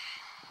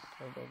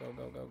 Go.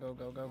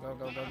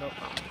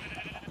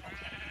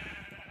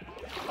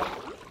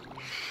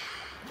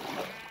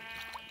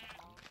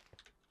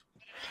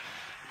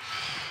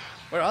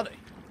 Where are they?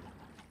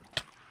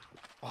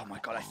 Oh my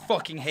god, I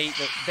fucking hate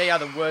that. They are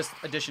the worst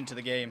addition to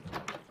the game.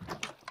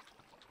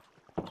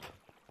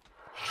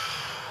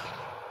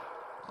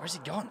 Where's he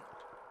gone?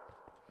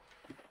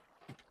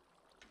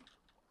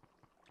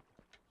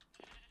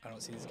 I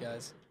don't see these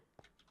guys.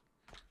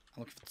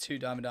 I'm looking for two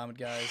diamond armored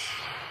guys.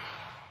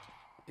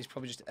 He's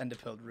probably just ender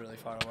pilled really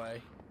far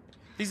away.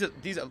 These are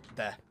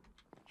there.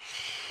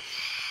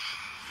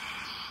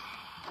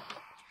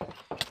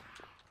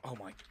 Oh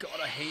my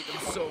god, I hate them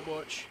so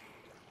much.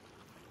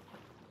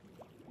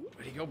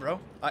 Where'd he go, bro?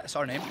 I saw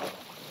her name.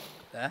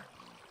 There.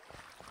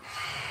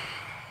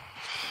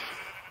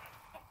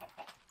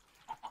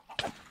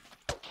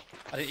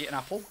 I didn't eat an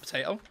apple.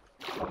 Potato.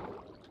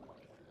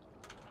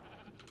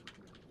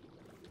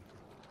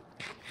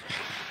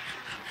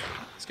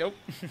 go.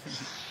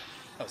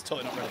 I was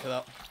totally not ready for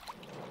that.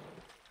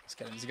 Let's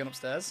get him. Is he going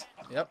upstairs?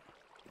 Yep.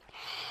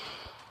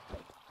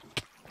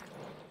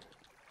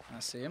 I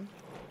see him.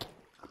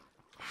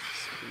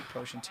 Speed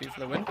potion 2 for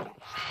the win.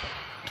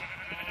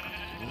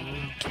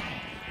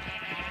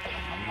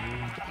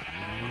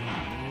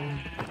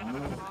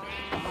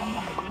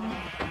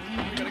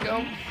 We're gonna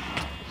go.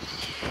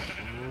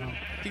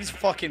 These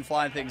fucking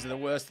flying things are the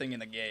worst thing in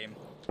the game.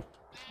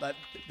 Like,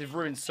 they've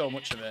ruined so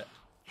much of it.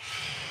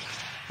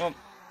 Well,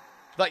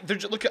 like,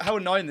 look at how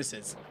annoying this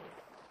is.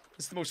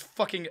 This is the most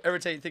fucking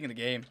irritating thing in the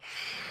game.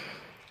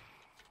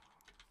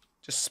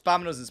 Just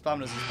spamming us and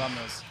spamming us and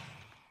spamming us.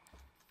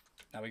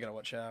 Now we gotta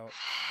watch out.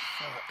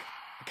 Fuck.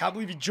 I can't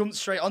believe he jumped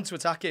straight on to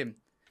attack him.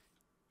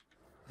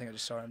 I think I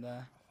just saw him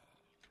there.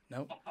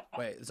 No.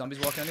 Wait, the zombies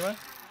walking anywhere?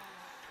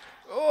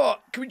 Oh,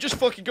 can we just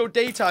fucking go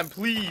daytime,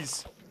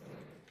 please?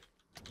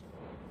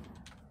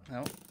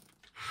 No.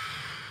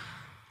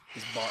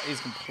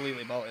 He's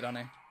completely bolted, isn't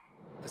he?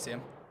 I see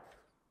him.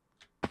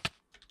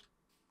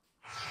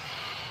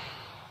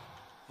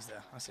 He's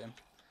there. I see him.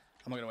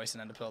 I'm not gonna waste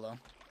an ender pearl though.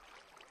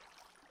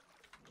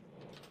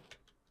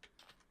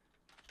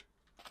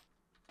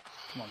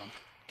 Come on, man.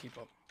 Keep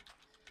up.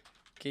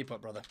 Keep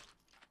up, brother.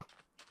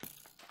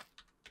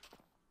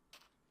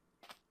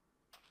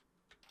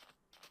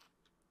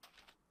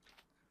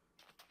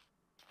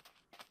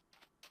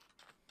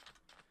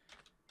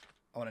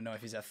 I want to know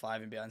if he's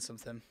F5 and behind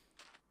something.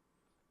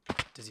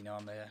 Does he know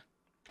I'm there?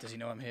 Does he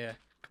know I'm here?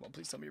 Come on,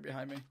 please tell me you're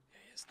behind me. Yeah,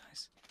 he is.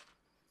 Nice.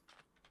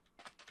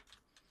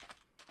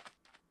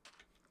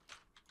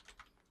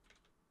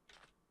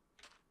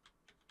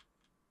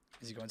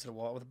 Is he going to the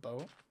water with a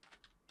boat?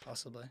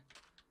 Possibly.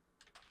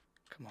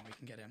 Come on, we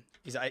can get him.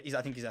 I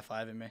think he's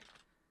F5 in me.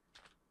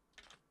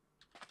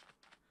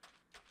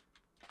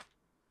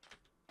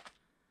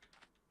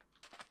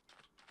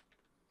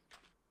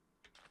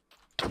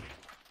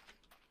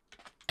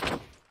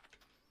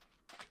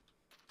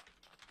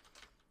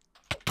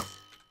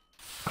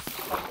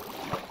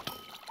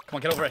 Come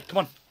on, get over it. Come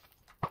on.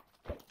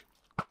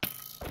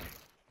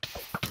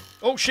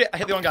 Oh, shit. I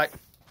hit the wrong guy.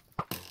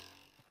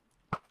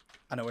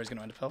 I know where he's going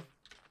to end up.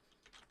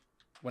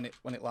 When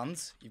it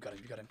lands, you've got him.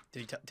 You've got him.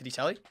 Did he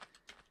tell you?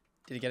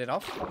 Did he get it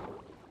off?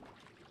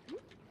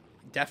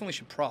 He definitely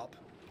should prop.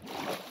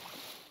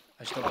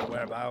 I just don't know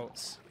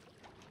whereabouts.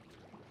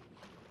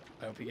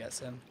 I hope he gets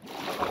him.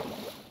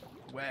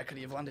 Where could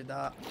he have landed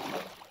that?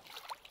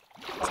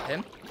 Is that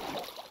him?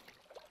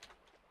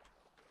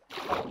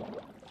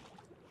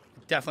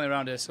 Definitely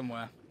around here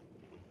somewhere.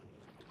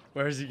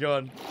 Where is he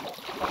gone?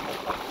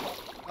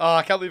 Oh,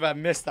 I can't believe I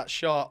missed that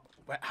shot.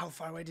 How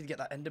far away did he get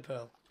that ender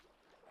pearl?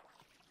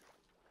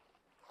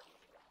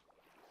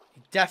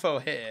 He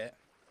defo hit it.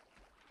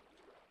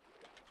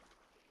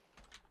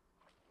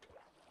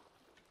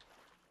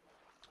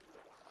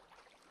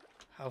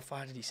 How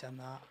far did he send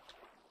that?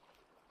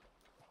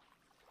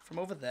 From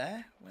over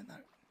there? Went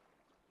that?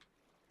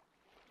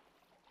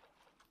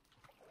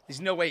 There's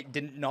no way it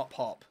didn't not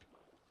pop.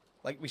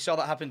 Like, we saw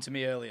that happen to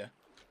me earlier.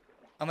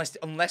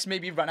 Unless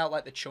maybe he ran out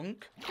like the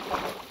chunk. You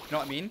know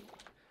what I mean?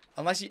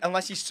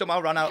 Unless he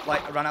somehow ran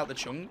out the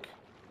chunk.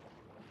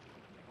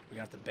 We're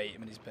gonna have to bait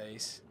him in his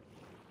base.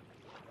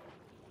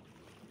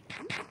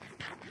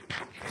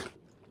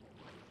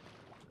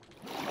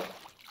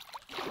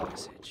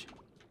 Message.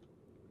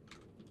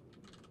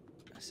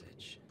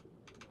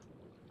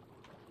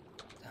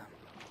 Damn.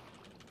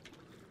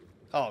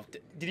 Oh,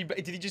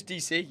 did he just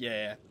DC?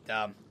 Yeah.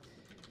 Damn.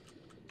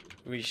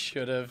 We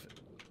should have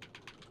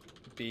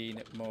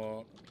been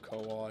more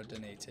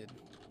coordinated.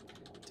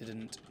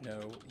 Didn't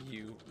know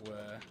you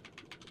were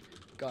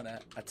gonna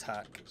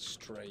attack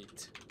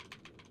straight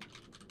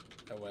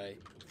away.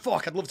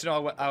 Fuck, I'd love to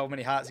know how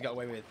many hearts he got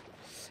away with.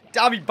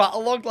 Damn, he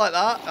battle logged like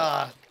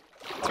that.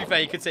 To be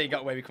fair, you could say he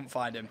got away, we couldn't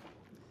find him.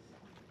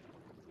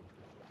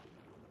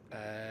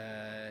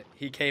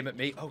 He came at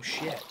me. Oh,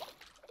 shit.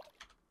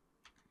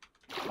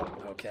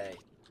 Okay.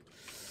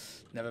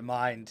 Never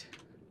mind.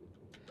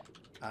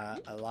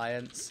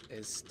 Alliance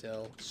is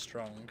still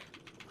strong.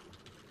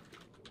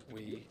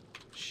 We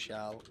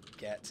shall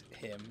get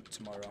him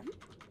tomorrow.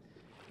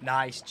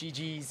 Nice.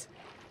 GG's.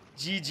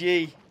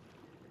 GG.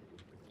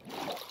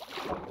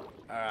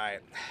 Alright.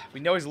 We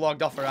know he's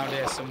logged off around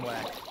here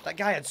somewhere. That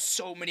guy had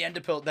so many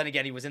ender pearls. Then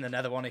again, he was in the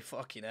nether one.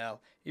 Fucking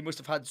hell. He must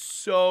have had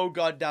so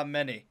goddamn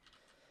many.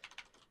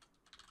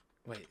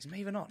 Wait, is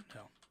Maven on?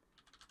 No.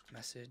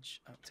 Message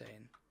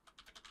obtain.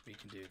 We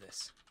can do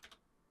this.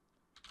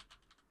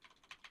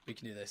 We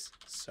can do this.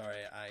 Sorry,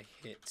 I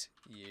hit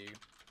you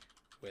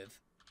with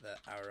the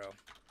arrow.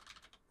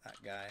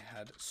 That guy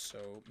had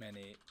so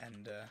many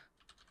ender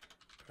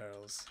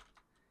pearls.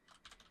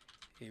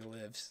 He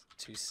lives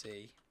to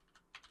see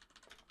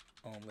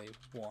only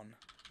one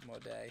more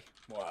day.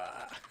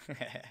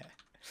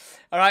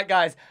 Alright,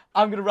 guys,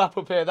 I'm going to wrap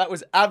up here. That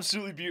was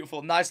absolutely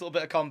beautiful. Nice little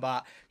bit of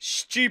combat.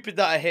 Stupid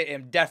that I hit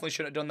him. Definitely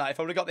shouldn't have done that. If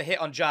I would have got the hit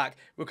on Jack,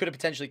 we could have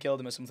potentially killed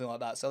him or something like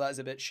that. So that is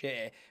a bit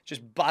shitty.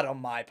 Just bad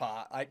on my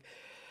part. Like,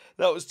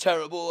 That was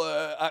terrible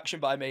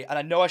action by me. And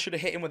I know I should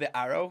have hit him with the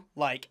arrow,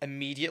 like,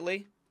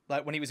 immediately.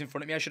 Like, when he was in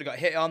front of me, I should have got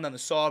hit on, then the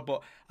sword.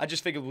 But I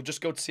just figured we'll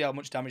just go to see how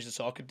much damage the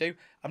sword could do.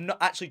 I'm not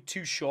actually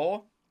too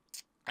sure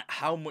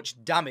how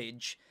much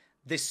damage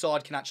this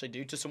sword can actually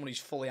do to someone who's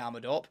fully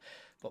armored up.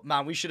 But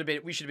man, we should have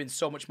been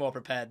so much more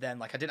prepared then.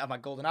 Like, I didn't have my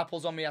golden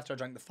apples on me after I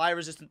drank the fire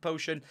resistant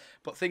potion,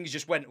 but things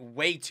just went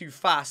way too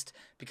fast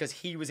because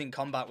he was in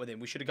combat with him.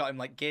 We should have got him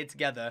like geared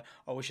together,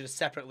 or we should have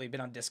separately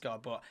been on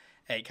Discord. But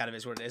hey, it kind of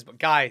is what it is. But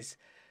guys,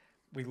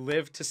 we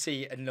live to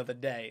see another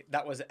day.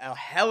 That was a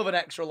hell of an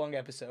extra long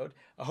episode.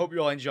 I hope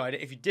you all enjoyed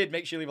it. If you did,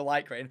 make sure you leave a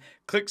like rating,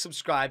 click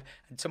subscribe,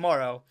 and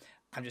tomorrow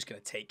I'm just going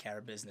to take care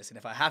of business. And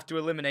if I have to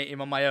eliminate him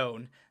on my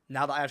own,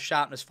 now that I have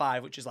sharpness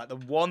 5, which is like the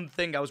one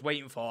thing I was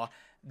waiting for,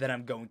 then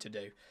I'm going to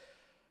do.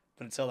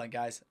 But until then,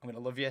 guys, I'm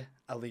going to love you,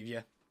 I'll leave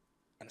you,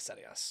 and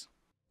adios.